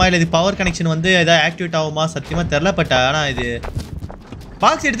ஏதாவது வருமா இல்லை இது பவர் கனெக்ஷன் வந்து ஏதாவது ஆக்டிவேட் ஆகுமா சத்தியமா தெரியல பட் ஆனால் இது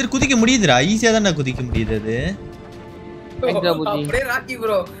பாக்ஸ் எடுத்துட்டு குதிக்க முடியுதுடா ஈஸியாக தான் குதிக்க முடியுது அது அப்படியே ராக்கி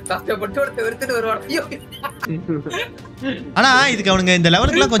ப்ரோ கஷ்டப்பட்டு ஒருத்த வெறுத்துட்டு வருவான். ஆனா இதுக்கு அவனுங்க இந்த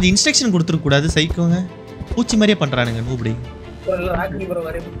லெவலுக்குலாம் கொஞ்சம் இன்ஸ்ட்ரக்ஷன் கொடுத்துருக்க கூடாது. சைக்கோங்க பூச்சி மாதிரியே பண்றானுங்க நூபடி. ராக்கி ப்ரோ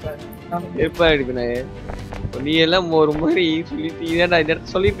வரே பண்றாங்க. எப்ப அடிப்பனே நீ எல்லாம் ஒரு மாதிரி சொல்லிட்டு இதடா இந்த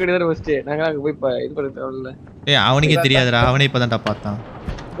இடத்துல சொல்லிட்டு இருந்தே ஃபர்ஸ்ட் நாங்க அங்க போய் இது பண்ண தேவையில்ல. ஏய் அவனுக்கே தெரியாதுடா, அவனே இப்பதான்டா பார்த்தான்.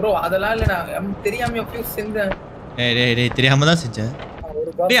 ப்ரோ அதெல்லாம் இல்ல நான் தெரியாம ஃபியூஸ் செஞ்சேன். டேய் தெரியாம தான் செஞ்சேன்.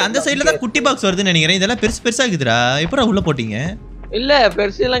 டேய் அந்த சைடுல தான் குட்டி பாக்ஸ் வருதுன்னு நினைக்கிறேன். இதெல்லாம் பெருசு பெருசா இருக்குதுடா. எப்பறா உள்ள போட்டீங்க? இல்ல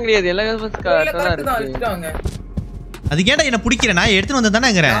பெருசு எல்லாம் கிடையாது. எல்லாம் கரெக்ட்டா இருக்கு. அது ஏன்டா என்ன பிடிக்கிற? நான் எடுத்து வந்தத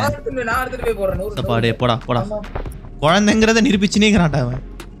தானங்கறேன். நான் எடுத்து போய் போறேன். 100 சப்பா டேய் போடா. குழந்தைங்கறத நிரூபிச்சினேங்கறான்டா அவன்.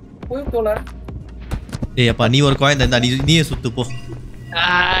 போய் போல. டேய் அப்பா நீ ஒரு குழந்தை இருந்தா நீயே சுத்து போ.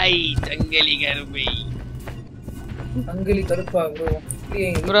 ஆய் சங்கிலி கருமை. சங்கிலி கருப்பா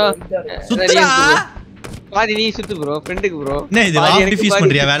ப்ரோ சுத்துடா. பாதி நீ சுத்து ப்ரோ ஃப்ரெண்டுக்கு ப்ரோ. என்ன இது வாங்கி ஃபீஸ்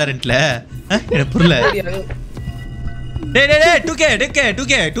பண்றியா வேலரன்ட்ல? என்ன புரியல. டேய்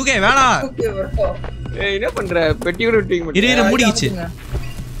 2k வேணாம். ஏய் என்ன பண்ற? பெட்டி கூட விட்டீங்க மாட்டீங்க. இரு முடிச்சு.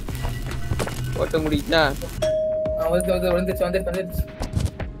 ஓட்ட முடிச்சா? வந்துச்சு.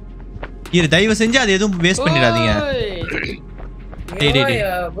 இரு தயவு செஞ்சு அது எதுவும் வேஸ்ட் பண்ணிடாதீங்க.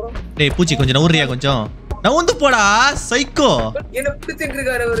 டேய் பூச்சி கொஞ்சம் நவுறியா கொஞ்சம். நவுந்து போடா சைக்கோ. என்ன பிடிச்சிட்டு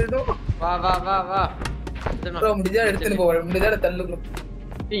இருக்காரு அவரு இன்னும். வா. ப்ரோ முடிஞ்சா எடுத்துட்டு போறேன். முடிஞ்சா தள்ளு ப்ரோ.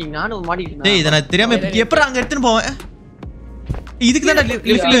 டேய் நானும் மாட்டிட்டேன். டேய் இத நான் தெரியாம எப்பற அங்க எடுத்துட்டு போவேன்? இதுக்கு தான்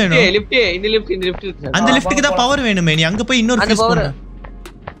லிஃப்ட் வேணும். இந்த லிஃப்ட் அந்த லிஃப்ட்க்கு தான் பவர் வேணுமே. நீ அங்க போய் இன்னொரு ஃபியூஸ் போடு.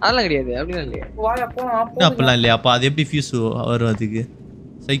 அதெல்லாம் கிடையாது. அப்படிதான் இல்லையா? வாயா போலாம். அப்பலாம் இல்லையா? அப்ப அது எப்படி ஃபியூஸ் வரும் அதுக்கு?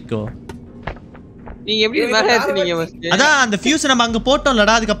 சைக்கோ. நீங்க எப்படி மேல ஏத்துனீங்க ஃபர்ஸ்ட்? அதான் அந்த ஃபியூஸ் நம்ம அங்க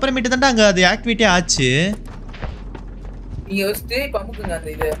போட்டோம்லடா. அதுக்கு அப்புறமேட்டு தான் அங்க அது ஆக்டிவேட் ஆச்சு. நீங்க ஃபர்ஸ்ட் பம்புக்குங்க அந்த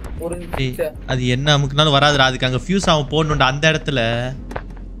இது ஒரு அது என்ன அமுக்குனாலும் வராதுடா. அதுக்கு அங்க ஃபியூஸ் அவன் போடணும்டா அந்த இடத்துல.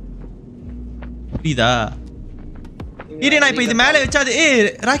 புரியுதா? இரு நான் இப்ப இது மேல வச்சா அது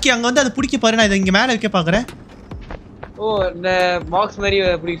ராக்கி அங்க வந்து அது பிடிக்க பாரு. நான் இத இங்க மேல வைக்க பாக்குறேன். ஓ இந்த பாக்ஸ் மாதிரி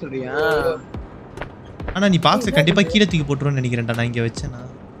எப்படி சொல்றியா? ஆனா நீ பாக்ஸ் கண்டிப்பா கீழ தூக்கி போட்டுருன்னு நினைக்கிறேன்டா. நான் இங்க வச்சேனா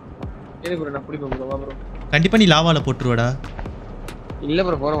இரு ப்ரோ நான் பிடிப்பேன் ப்ரோ. வா ப்ரோ. கண்டிப்பா நீ லாவால போட்டுருவடா. இல்ல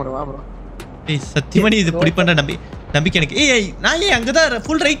ப்ரோ போற ப்ரோ. வா ப்ரோ. ஏய் சத்தியமா நீ இது புடி பண்ற நம்பிக்கை எனக்கு. ஏய் நான் அங்க தான்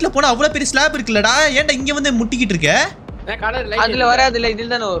ஃபுல் ரைட்ல போனா அவ்வளவு பெரிய ஸ்லாப் இருக்குலடா. ஏன்டா இங்க வந்து முட்டிக்கிட்டு இருக்க? அதுல வராது இல்ல இதில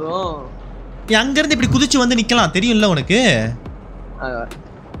தான வரும். நீ அங்க இருந்து இப்படி குதிச்சு வந்து நிக்கலாம். தெரியும்ல உனக்கு?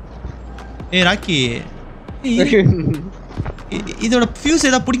 ஏய் ராக்கி இதோட ஃபியூஸ்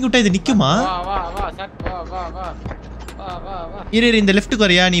ஏதா புடிங்கி விட்டா இது நிக்குமா? வா சட் வா. இரு இந்த லெஃப்ட்க்கு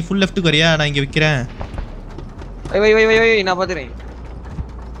வரியா? நீ ஃபுல் லெஃப்ட்க்கு வரியா? நான் இங்க விக்கிறேன். வை நான் பாத்துறேன்.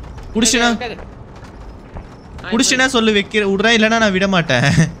 புடிச்சனா சொல்லு வைக்கிற உடறா இல்லனா நான் விட மாட்டேன்.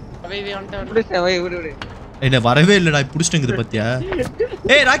 வை விடு. என்ன வரவே இல்ல. நான் புடிச்சிட்டேங்குது பாத்தியா?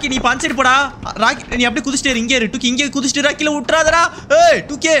 ஏய் ராக்கி நீ பஞ்சர் போடா. ராக்கி நீ அப்படியே குதிச்சிட்டே இங்க இரு. டுக்கி இங்க குதிச்சிட்டு ராக்கில விட்டுறாதடா. ஏய்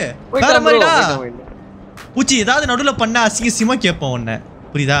டுக்கே வேற மாதிரிடா. பூச்சி ஏதாவது நடுவுல பண்ண அசிங்கமா கேட்போம் உன்னை.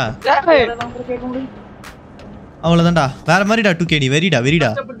 புரியுதா? அவ்வளவுதான்டா. வேற மாதிரிடா 2k நீ வெரிடா.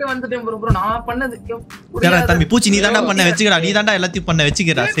 கஷ்டப்பட்டு வந்துட்டேன் ப்ரோ. நான் பண்ணது டேய் தம்பி பூச்சி நீ தான்டா பண்ண வெச்சுக்கடா. நீ தான்டா எல்லாத்தையும் பண்ண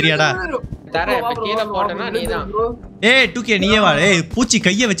வெச்சுக்கடா. சரியாடா? தரே இப்ப கீழ போட்டனா நீதான். ஏய் 2k நீயே வா. ஏய் பூச்சி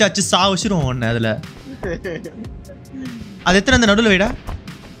கைய வச்சாச்சு சாவச்சிரும் உன்னை அதுல. அது எத்தனை அந்த நடுவுல வைடா.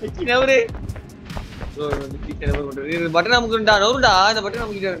 நவரே ப்ரோ இந்த பட்டன் இது பட்டன் அமுக்குடா. நவருடா. இந்த பட்டன்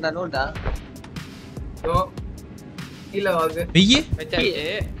அமுக்கிட்டா நவருடா. ப்ரோ இல்ல வாங்க. வெய்யே வெச்சாச்சு.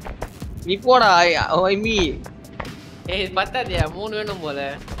 நீ போடா. மீ ஏய் பத்தாதியா 3 வேணும் போல.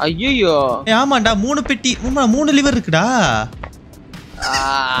 ஐயோ ஏய் ஆமாடா 3 பெட்டி 3 லிவர் இருக்குடா.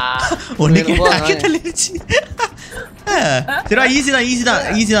 ஒண்ணுக்கு தள்ளிச்சு. சரி ஈஸி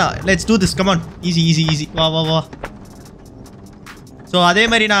தான். Let's to this. Come on. Easy. வா. சோ அதே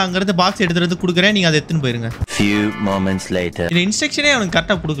மாதிரி நான் அங்க இருந்து பாக்ஸ் எடுத்துட்டு வந்து குடுக்குறேன். நீங்க அதை எடுத்துட்டு போயிருங்க. Few moments later. இந்த இன்ஸ்ட்ரக்ஷனே அவனுக்கு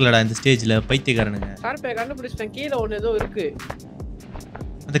கரெக்ட்டா குடுக்கலடா இந்த ஸ்டேஜ்ல. பைத்தியக்காரனுங்க. சார்பே கண்டுபிடிச்சிட்டேன். கீழ ஒன்னு ஏதோ இருக்கு.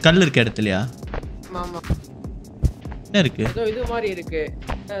 அந்த கல் இருக்க இடத்துலயா? ஆமா. என்ன இருக்கு? ஏதோ இது மாதிரி இருக்கு.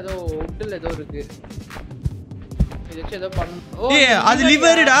 ஏதோ உட்ல ஏதோ இருக்கு. இது ஏதோ பண்ணு. ஏய் அது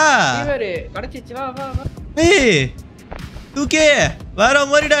லிவர்டா. லிவர் கடச்சிச்சு. வா. ஏய் 2k வேற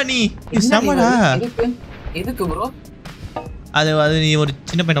மாதிரிடா நீ. சமடா. எதுக்கு ப்ரோ? அது நீ ஒரு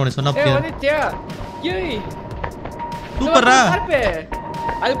சின்ன பையன் உனக்கு சொன்னா புரியாது. வந்துச்சா? ஏய் சூப்பர்ரா.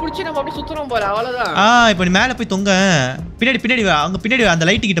 அது புடிச்சு நம்ம அப்படியே சுத்துறோம் போல. அவ்வளவுதான். இப்போ நீ மேல போய் தொங்க. பின்னாடி வா. அங்க பின்னாடி அந்த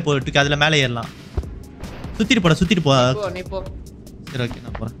லைட் கிட்ட போய் அதுல மேல ஏறலாம். சுத்திட்டு போ. நீ போ. சரி ஓகே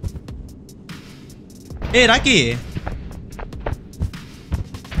நான் போறேன். ஏய் ராக்கி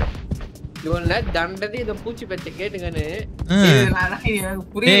இவன்ல தண்டதி இந்த பூச்சி பேச்ச கேட்டுங்கன்னு.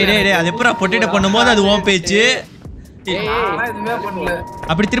 டேய் அது எப்பறா பொட்டேட்டோ பண்ணும்போது அது ஓன் பேச்சு. நான் எதுமே பண்ணல.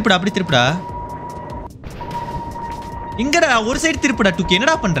 அப்படி திருப்புடா. இங்கடா ஒரு சைடு திருப்புடா டுக்கி.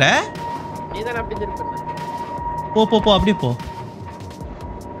 என்னடா பண்ற? நீதான் அப்படி திருப்பி. போ போ போ அப்படியே போ.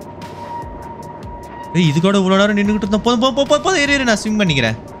 ஏய் இது கூட இவ்வளவு நேரம் நின்னுகிட்டு இருந்தோம். போதும் போ போ போ ஏறு நான் ஸ்விம்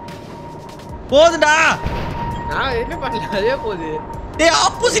பண்ணிக்கிறேன். போதுடா. நான் என்ன பண்ணல அதே போகுது. டேய்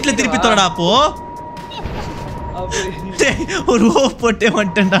ஆப்போசிட்ல திருப்பி தரடா போ. டேய் ஒரு ஓ போட்டே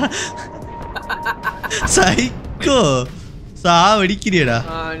வந்துட்டேன்டா. சைக்கோ சாவடிக்கிறியடா.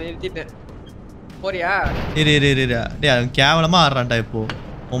 நிறுத்திட்டேன். போறியா? இரு இரு இரு. டேய் அவன் கேவலமா ஆடுறான்டா இப்போ.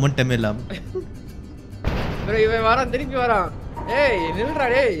 மொமெண்டமே இல்லாம. bro இவன் வரான் திருப்பி வரான். ஏய் நில்றா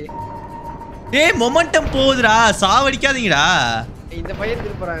டேய். டேய் மொமெண்டம் போகுதுடா. சாவடிக்காதீங்கடா. இந்த பையன்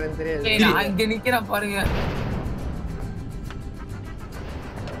திருப்பறான் எனக்கு தெரியாது. நான் இங்க நிக்கிறேன் பாருங்க.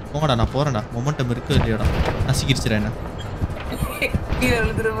 போங்கடா நான் போறேன்டா. மொமெண்டம் இருக்கு இல்லையாடா? நசிக்கிடுச்சுடா என்ன. கீழ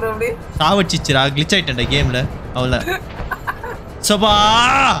விழுந்துரு bro அப்படியே. சாவடிச்சிச்சுடா. கிளிச் ஆயிட்டேன்டா கேம்ல. அவள. சபா.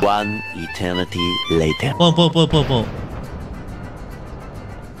 One eternity later. போ போ போ போ போ.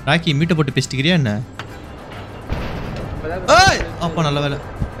 ராக்கி மீட்ட போட்டு பேசிட்டியா என்ன? ஏய் அப்பா நல்ல வேலை.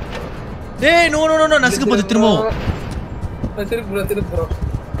 டேய் நோ நோ நோ நசுக்கு போது திரும்பவும். திருப்பு bro.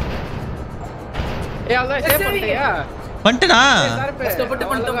 ஏய் அல்ல சேவ் பண்ணியா? பண்ணிட்டேனா? கஷ்டப்பட்டு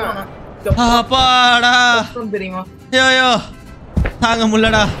பண்ணிட்டோம். அப்பாடா. தெரியுமா? ஐயோ தாங்க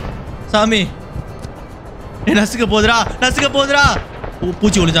முள்ளடா சாமி. ஏய் நசுக்க போதுடா.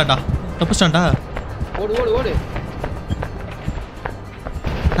 பூச்சி ஒளிஞ்சாடா. தப்புச்சான்டா. ஓடு ஓடு ஓடு.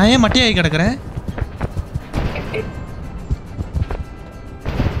 நான் ஏன் மட்டையாகி கிடக்குறேன்?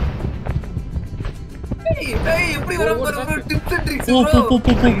 ஏய் எப்படி வர போற டிப்ஸ் அண்ட் ட்ரிக்ஸ் போ போ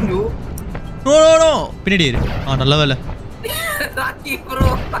போ போ. நோ நோ நோ பின்னாடி இரு. நல்ல வேலை. ராக்கி bro.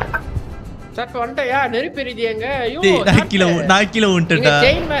 சட் வந்துட்டயா? நெருப்பு எரியுதுங்க. ஐயோ நான் கீழ விட்டுட்டா.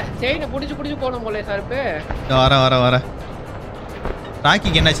 செயினை புடிச்சு போணும் போல சர்ப்பு. வர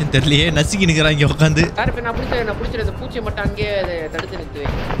ராக்கிக்கு என்னாச்சுன்னு தெரியலையே. நசுக்கி நிக்கிறான் இங்க உட்காந்து. சர்ப்பு நான் பிடிச்சிருந்த பூச்சியை மட்டும் அங்கேயே தடுத்து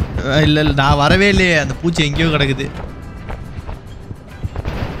நிறுத்துவேன். இல்ல நான் வரவே இல்லையே. அந்த பூச்சி எங்கேயோ கிடக்குது.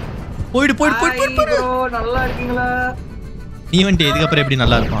 போயிடு bro நல்லா இருக்கீங்களா? நீ வந்துட்டு இதுக்கு அப்புறம் எப்படி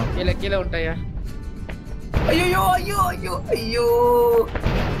நல்லா இருப்பான்? கீழே விட்டாயா? ஐயோ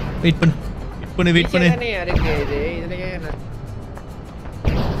வெயிட் பண்ணு. இருக்கு இது இதுலயே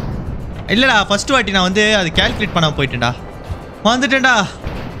இல்லடா ஃபர்ஸ்ட் வாட்டி நான் வந்து அது கால்குலேட் பண்ணாம போயிட்டேன்டா. வந்துட்டேன்டா.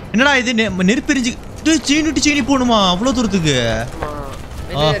 என்னடா இது நெருப்பு எரிஞ்சு செயின் விட்டு செயின் போகணுமா அவ்வளோ தூரத்துக்கு?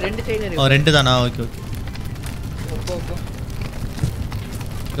 ரெண்டு செயின் இருக்கு. ரெண்டு தானா? ஓகே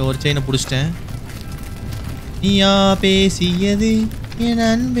ஒரு செயினை பிடிச்சிட்டேன். நீயா பேசியது என்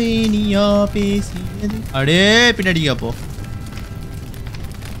அன்பே நீயா பேசியது. அடே பின்னாடியா போ.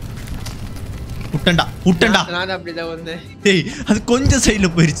 புட்டண்டா. நான் அப்படிதான் வந்தேன். டேய் அது கொஞ்சம் சைடுல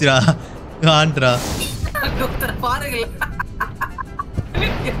போயிருச்சுடா. காண்ட்ரா பாருங்க.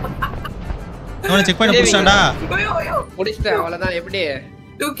 அவனை செக் பண்ணி புடிச்சான்டா. புடிச்சிட்டேன் அவ்வளவுதான். எப்படி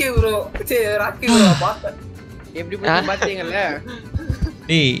 2k bro. சரி ராக்கி bro பாத்த. எப்படி பாத்தீங்கல்ல?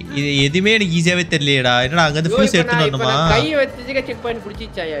 டேய் இது எதுமே எனக்கு ஈஸியாவே தெரியலையேடா. என்னடா அங்க இருந்து ஃபியூஸ் எடுத்துட்டு வரணுமா? கை வச்சிக்க செக் பண்ணி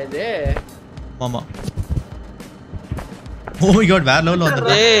புடிச்சிச்சாயா இது? ஆமா. ஓ மை காட் வேற லெவல்ல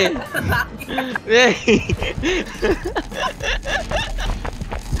வந்துட்டே.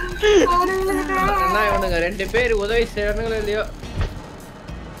 நான் இவனுங்க ரெண்டு பேர் உதவி செய்றானுங்களோ இல்லையோ.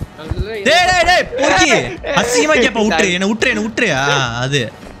 டேய் போக்கி அசிங்கமா கேப்பா. என்ன விட்டுரு. அது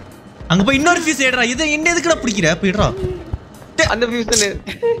அங்க போய் இன்னொரு ஃபியூஸ் ஏடுறா. இது என்ன எதுக்குடா பிடிக்கிற? போய்டா. அந்த ஃபியூஸ் தானே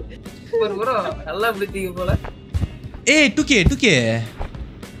bro நல்லா பிடித்தீங்க போல. ஏய் 2k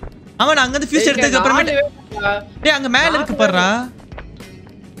அவன் அங்க இருந்து ஃபியூஸ் எடுத்ததுக்கு அப்புறமே டேய் அங்க மேல இருக்கு பாருடா.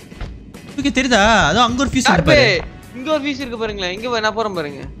 2k தெரியுதா? அதோ அங்க ஒரு ஃபியூஸ் இருக்கு பாரு. இங்க ஒரு ஃபியூஸ் இருக்கு பாருங்களேன். இங்க நான் போறேன்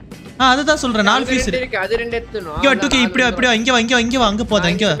பாருங்க. அதுதான் சொல்றேன். 4 ஃபியூஸ் இருக்கு. அது ரெண்டு எடுத்துறணும். இங்க 2k இப்படி இங்க வா அங்க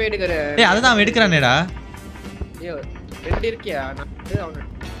போதா இங்க. டேய் அததான் அவன் எடுக்கறானேடா. ஐயோ ரெண்டு இருக்கியா? நான் அவன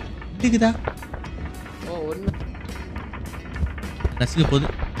இருக்குதா? ஓ ஒன்னு நசிக்க போகுது.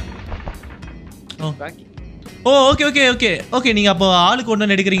 பாக்கி. ஓகே நீங்க அப்போ ஆளுக்கு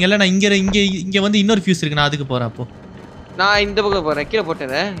ஒண்ணு எடுக்கறீங்கல்ல. நான் இங்க வந்து இன்னொரு ஃபியூஸ் இருக்கு. நான் அதுக்கு போறேன். அப்போ நான் இந்த பக்கம் போறேன். கீழ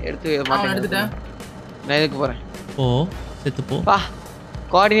போட்டேன். எடுத்துட்டேன். நான் இதுக்கு போறேன். போ செத்து போ. பா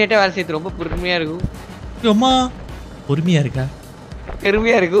கோஆர்டினேட்டா வேலை செய்து ரொம்ப பொறுமையா இருக்கும். அம்மா பொறுமையா இருக்கா?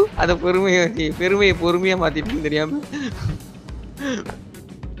 பெருமையா இருக்கும். அத பெருமையை பொறுமையா மாத்திட்டு தெரியாம.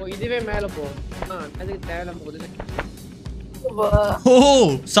 இதுவே மேல போ. அதுக்கு தேவல போகுது. ஓ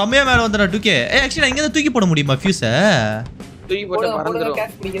சமயம் மேல வந்தடா 2k. ஏய் एक्चुअली இங்க இருந்து தூக்கி போட முடியுமா ஃபியூஸ? தூக்கி போட்டு மறந்துரும்.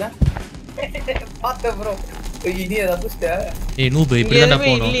 கேட்ச் பிடிக்கிறேன். பாத்த bro. இடி அத புஷ்டா. ஏய் நூபே இப்படி தான்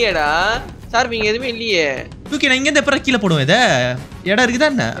போணும். இல்லையேடா. சார் நீங்க எதுமே இல்லையே. 2k நான் இங்க இருந்து எப்பற கீழ போடுவேன் இத? இடம் இருக்குதா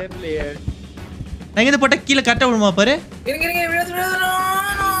என்ன? தெரியலையே. நான் இங்க இருந்து போட்டா கீழ கரெக்ட்டா விழுமா பாரு. இருங்க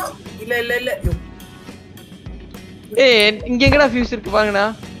இல்ல ஏய் இங்க எங்கடா ஃபியூஸ் இருக்கு பாருங்கடா.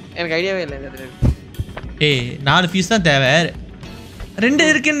 எனக்கு ஐடியாவே இல்ல இதுல. ஏய் 4 ஃபியூஸ் தான் தேவை. 2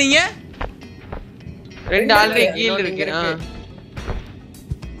 இருக்குன்னு நீங்க 2 ஆல்ரெடி கீழ இருக்கு.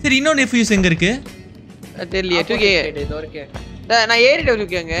 சரி இன்னொரு ஃபியூஸ் எங்க இருக்கு? தெரியல. 2K இதோ இருக்கு. நான் ஏறிட்ட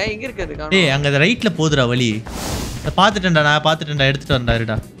இருக்கேங்க. எங்க இருக்கு அது காணோம். ஏய் அங்க ரைட்ல போதுடா வழி. பாத்துட்டேன்டா நான் பாத்துட்டேன்டா எடுத்துட்டு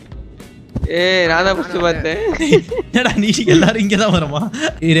வந்தாருடா. ஏய் நான் தான் புடிச்சு பார்த்தேன். என்னடா நீ எல்லாரும் இங்க தான் வரமா?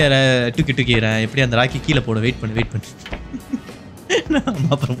 இரு டுக்கிறேன். எப்படி அந்த ராக்கி கீழ போடு. வெயிட் பண்ணு.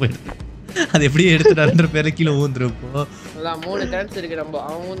 நான் அப்புறம் போயிடு. அது எப்படியே எடுத்துட்டாருன்ற பேர்ல கீழ ஊந்துரும் இப்போ. அதான் 3 சான்ஸ் இருக்கு நம்ம.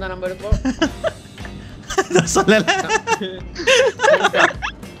 அவன் தான் நம்ம எடுப்போம். நான் சொல்லல.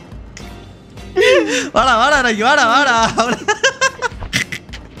 வாடா ராக்கி வாடா.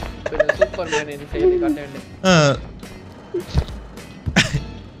 சூப்பர் மேன் இந்த சைடு கண்டென்ட்.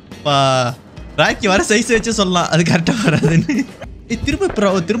 ராக்கி வர சைஸ் வச்சு சொல்லலாம். அது கரெக்டா வராதுன்னு.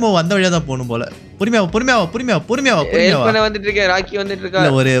 திரும்ப வந்த வழியா தான் போகணும் போல. பொறுமையா வந்துட்டு இருக்கேன். ராக்கி வந்துட்டு இருக்கா.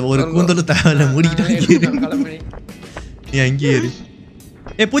 ஒரு கூந்தலும் தேவையில்ல மூடிக்கிட்டு நீ அங்கேயே இரு.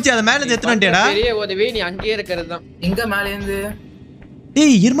 பூச்சி அதை மேல இருந்து எத்தனை வந்துட்டேடா? பெரிய உதவி நீ அங்கேயே இருக்கிறது தான். எங்க மேல இருந்து?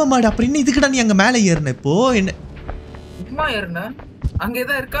 ஏய் எரும மாடு அப்புறம் என்ன இதுக்குடா நீ அங்க மேல ஏறுன இப்போ? என்ன சும்மா ஏறுன?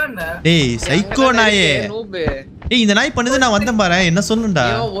 அங்கதான் இருக்கானே. டேய் சைக்கோ நாயே. ஏய் இந்த நாய் பண்ணுது நான் வந்தேன் பாரு. என்ன சொல்லுடா?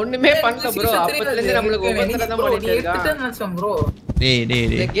 ஏய் ஒண்ணுமே பண்ணல ப்ரோ. அப்பத்துல இருந்து நமக்கு ஒவ்வொருத்தர தான் பண்ணிட்டு இருக்கான். ப்ரோ டேய்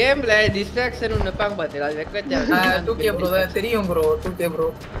இந்த கேம்ல டிஸ்ட்ராக்ஷன் நிப்பாங்க பாத்தீங்களா? அது வெக்கச்சா. 2K ப்ரோ தெரியும் ப்ரோ. 2K bro.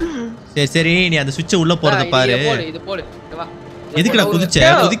 சரி நீ அந்த சுவிட்ச் உள்ள போறத பாரு. இது போடு. வா. எதுக்குடா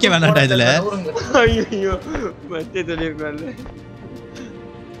குதிக்க வேணாம்டா இதுல. ஐயோ மத்தே சொல்லிருக்கானே.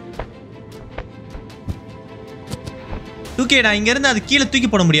 2K நான் இங்க இருந்து அது கீழ தூக்கி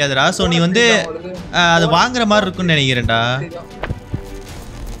போட முடியாதுடா. சோ நீ வந்து அது வாங்குற மாதிரி இருக்கும்னு நினைக்கிறேன்டா.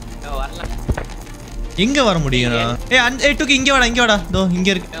 வரல. எங்க வர முடியும்? ஏய் 2K இங்க வாடா. தோ இங்க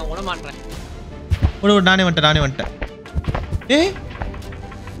இருக்கு. நான் ஓட மாட்டேன். ஓடு நானே வந்துட்டேன். ஏய்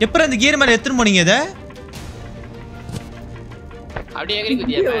எப்பற அந்த கியர் மேல எத்தனை போனீங்க இத? அப்படியே எகிரி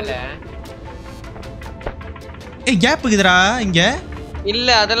குதியா மேல. ஏய் கேப் இருக்குடா இங்க. இல்ல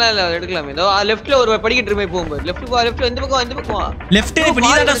அதெல்லாம் இல்ல எடுக்கலாம். இதோ லெஃப்ட்ல ஒரு படிக்கிட்டு இருமே போகும்போது லெஃப்ட் இந்த பக்கம் வா. லெஃப்ட் இப்ப நீ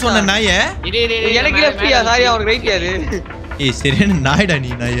தான்டா சொன்ன நாயே. எனக்கு லெஃப்ட்யா சாரி அவருக்கு ரைட்யா அது. ஏய் சரியான நாய்டா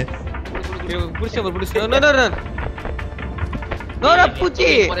நீ நாயே. புடிச்ச நோரா பூச்சி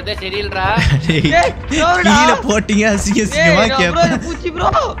போறதே தெரியலடா. கீழ போடிங்க அசிங்கமா கேப்ப. பூச்சி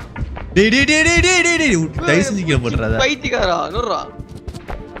ப்ரோ. டேய் டைஸ் கீழ போடுறடா. பைத்தியக்காரா நோரா.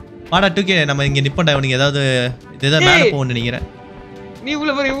 வாடா 2K நம்ம இங்க நிப்பண்டா. உனக்கு ஏதாவது மேல போன்னு நினைக்கிறேன். நீ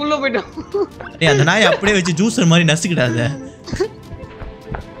உள்ள போய்டா. டேய் அந்த நாய் அப்படியே வச்சு ஜூஸர் மாதிரி நசுக்கிடாத.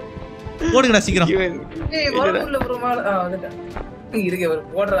 போடுங்கடா சீக்கிரம். ஏய் வரல ப்ரோ மேல. இருக்க வர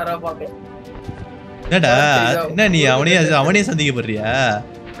போடுறாரா பாக்க. என்னடா என்ன நீ அவனே சந்தேகப்படுறியா?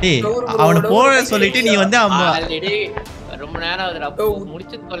 டேய் அவனை போட சொல்லிட்டு நீ வந்து ஆல்ரெடி ரொம்ப நேரம் ஆகுதுடா.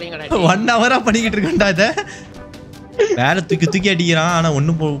 முடிச்சு தொலைங்கடா. 1 ஹவரா பண்ணிக்கிட்டு இருக்கேன்டா இத. மேல தூக்கி அடிக்கிறான் ஆனா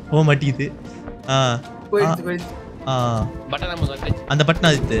ஒண்ணும் போக மாட்டேங்குது. போயிடுச்சு. பட்டன் நம்ம வந்துச்சு. அந்த பட்டன்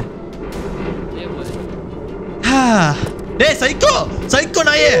அழுத்து. டேய் சைக்கோ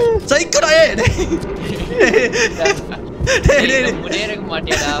நாயே. டேய் முனேறக்க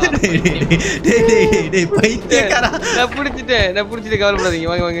மாட்டியாடா. டேய் பைத்தியக்காரா. நான் புடிச்சிட்டேன் கவலைப்படாதீங்க.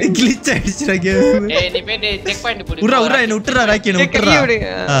 வாங்க கிளிச் ஆயிடுச்சுடா கேம். டேய் நீ போய் செக் பாயிண்ட் போடு. உர்ரா என்ன விட்டுறா ராக்கி என்ன விட்டுறா.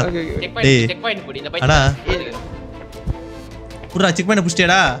 செக் பாயிண்ட் போடு. இந்த அடா பைத்தியம். உர்ரா செக் பாயிண்ட்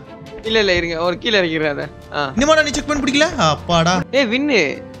புடிச்சிட்டேடா. இல்ல இருங்க ஒரு கீழ இறக்கிறேன் அத. இன்னும் நீ செக் பண்ணி பிடிக்கல? அப்பாடா. ஏய் வின்னு.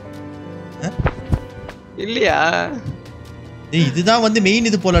 இல்லையா? ஏய் இதுதான் வந்து மெயின்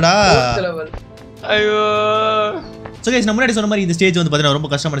இது போலடா. ஐயோ. சோ गाइस நான் முன்னாடி சொன்ன மாதிரி இந்த ஸ்டேஜ் வந்து பாத்தீங்கன்னா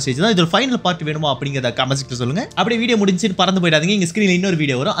ரொம்ப கஷ்டமான ஸ்டேஜ் தான். இது ஒரு ஃபைனல் பார்ட் வேணுமா அப்படிங்கறத கமெண்ட் செக்ஷன்ல சொல்லுங்க. அப்படியே வீடியோ முடிஞ்சிட்டு பறந்து போயிடாதீங்க. இங்க ஸ்கிரீன்ல இன்னொரு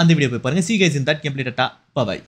வீடியோ வரும். அந்த வீடியோ போய் பாருங்க. See you guys in that gameplay. Bye bye.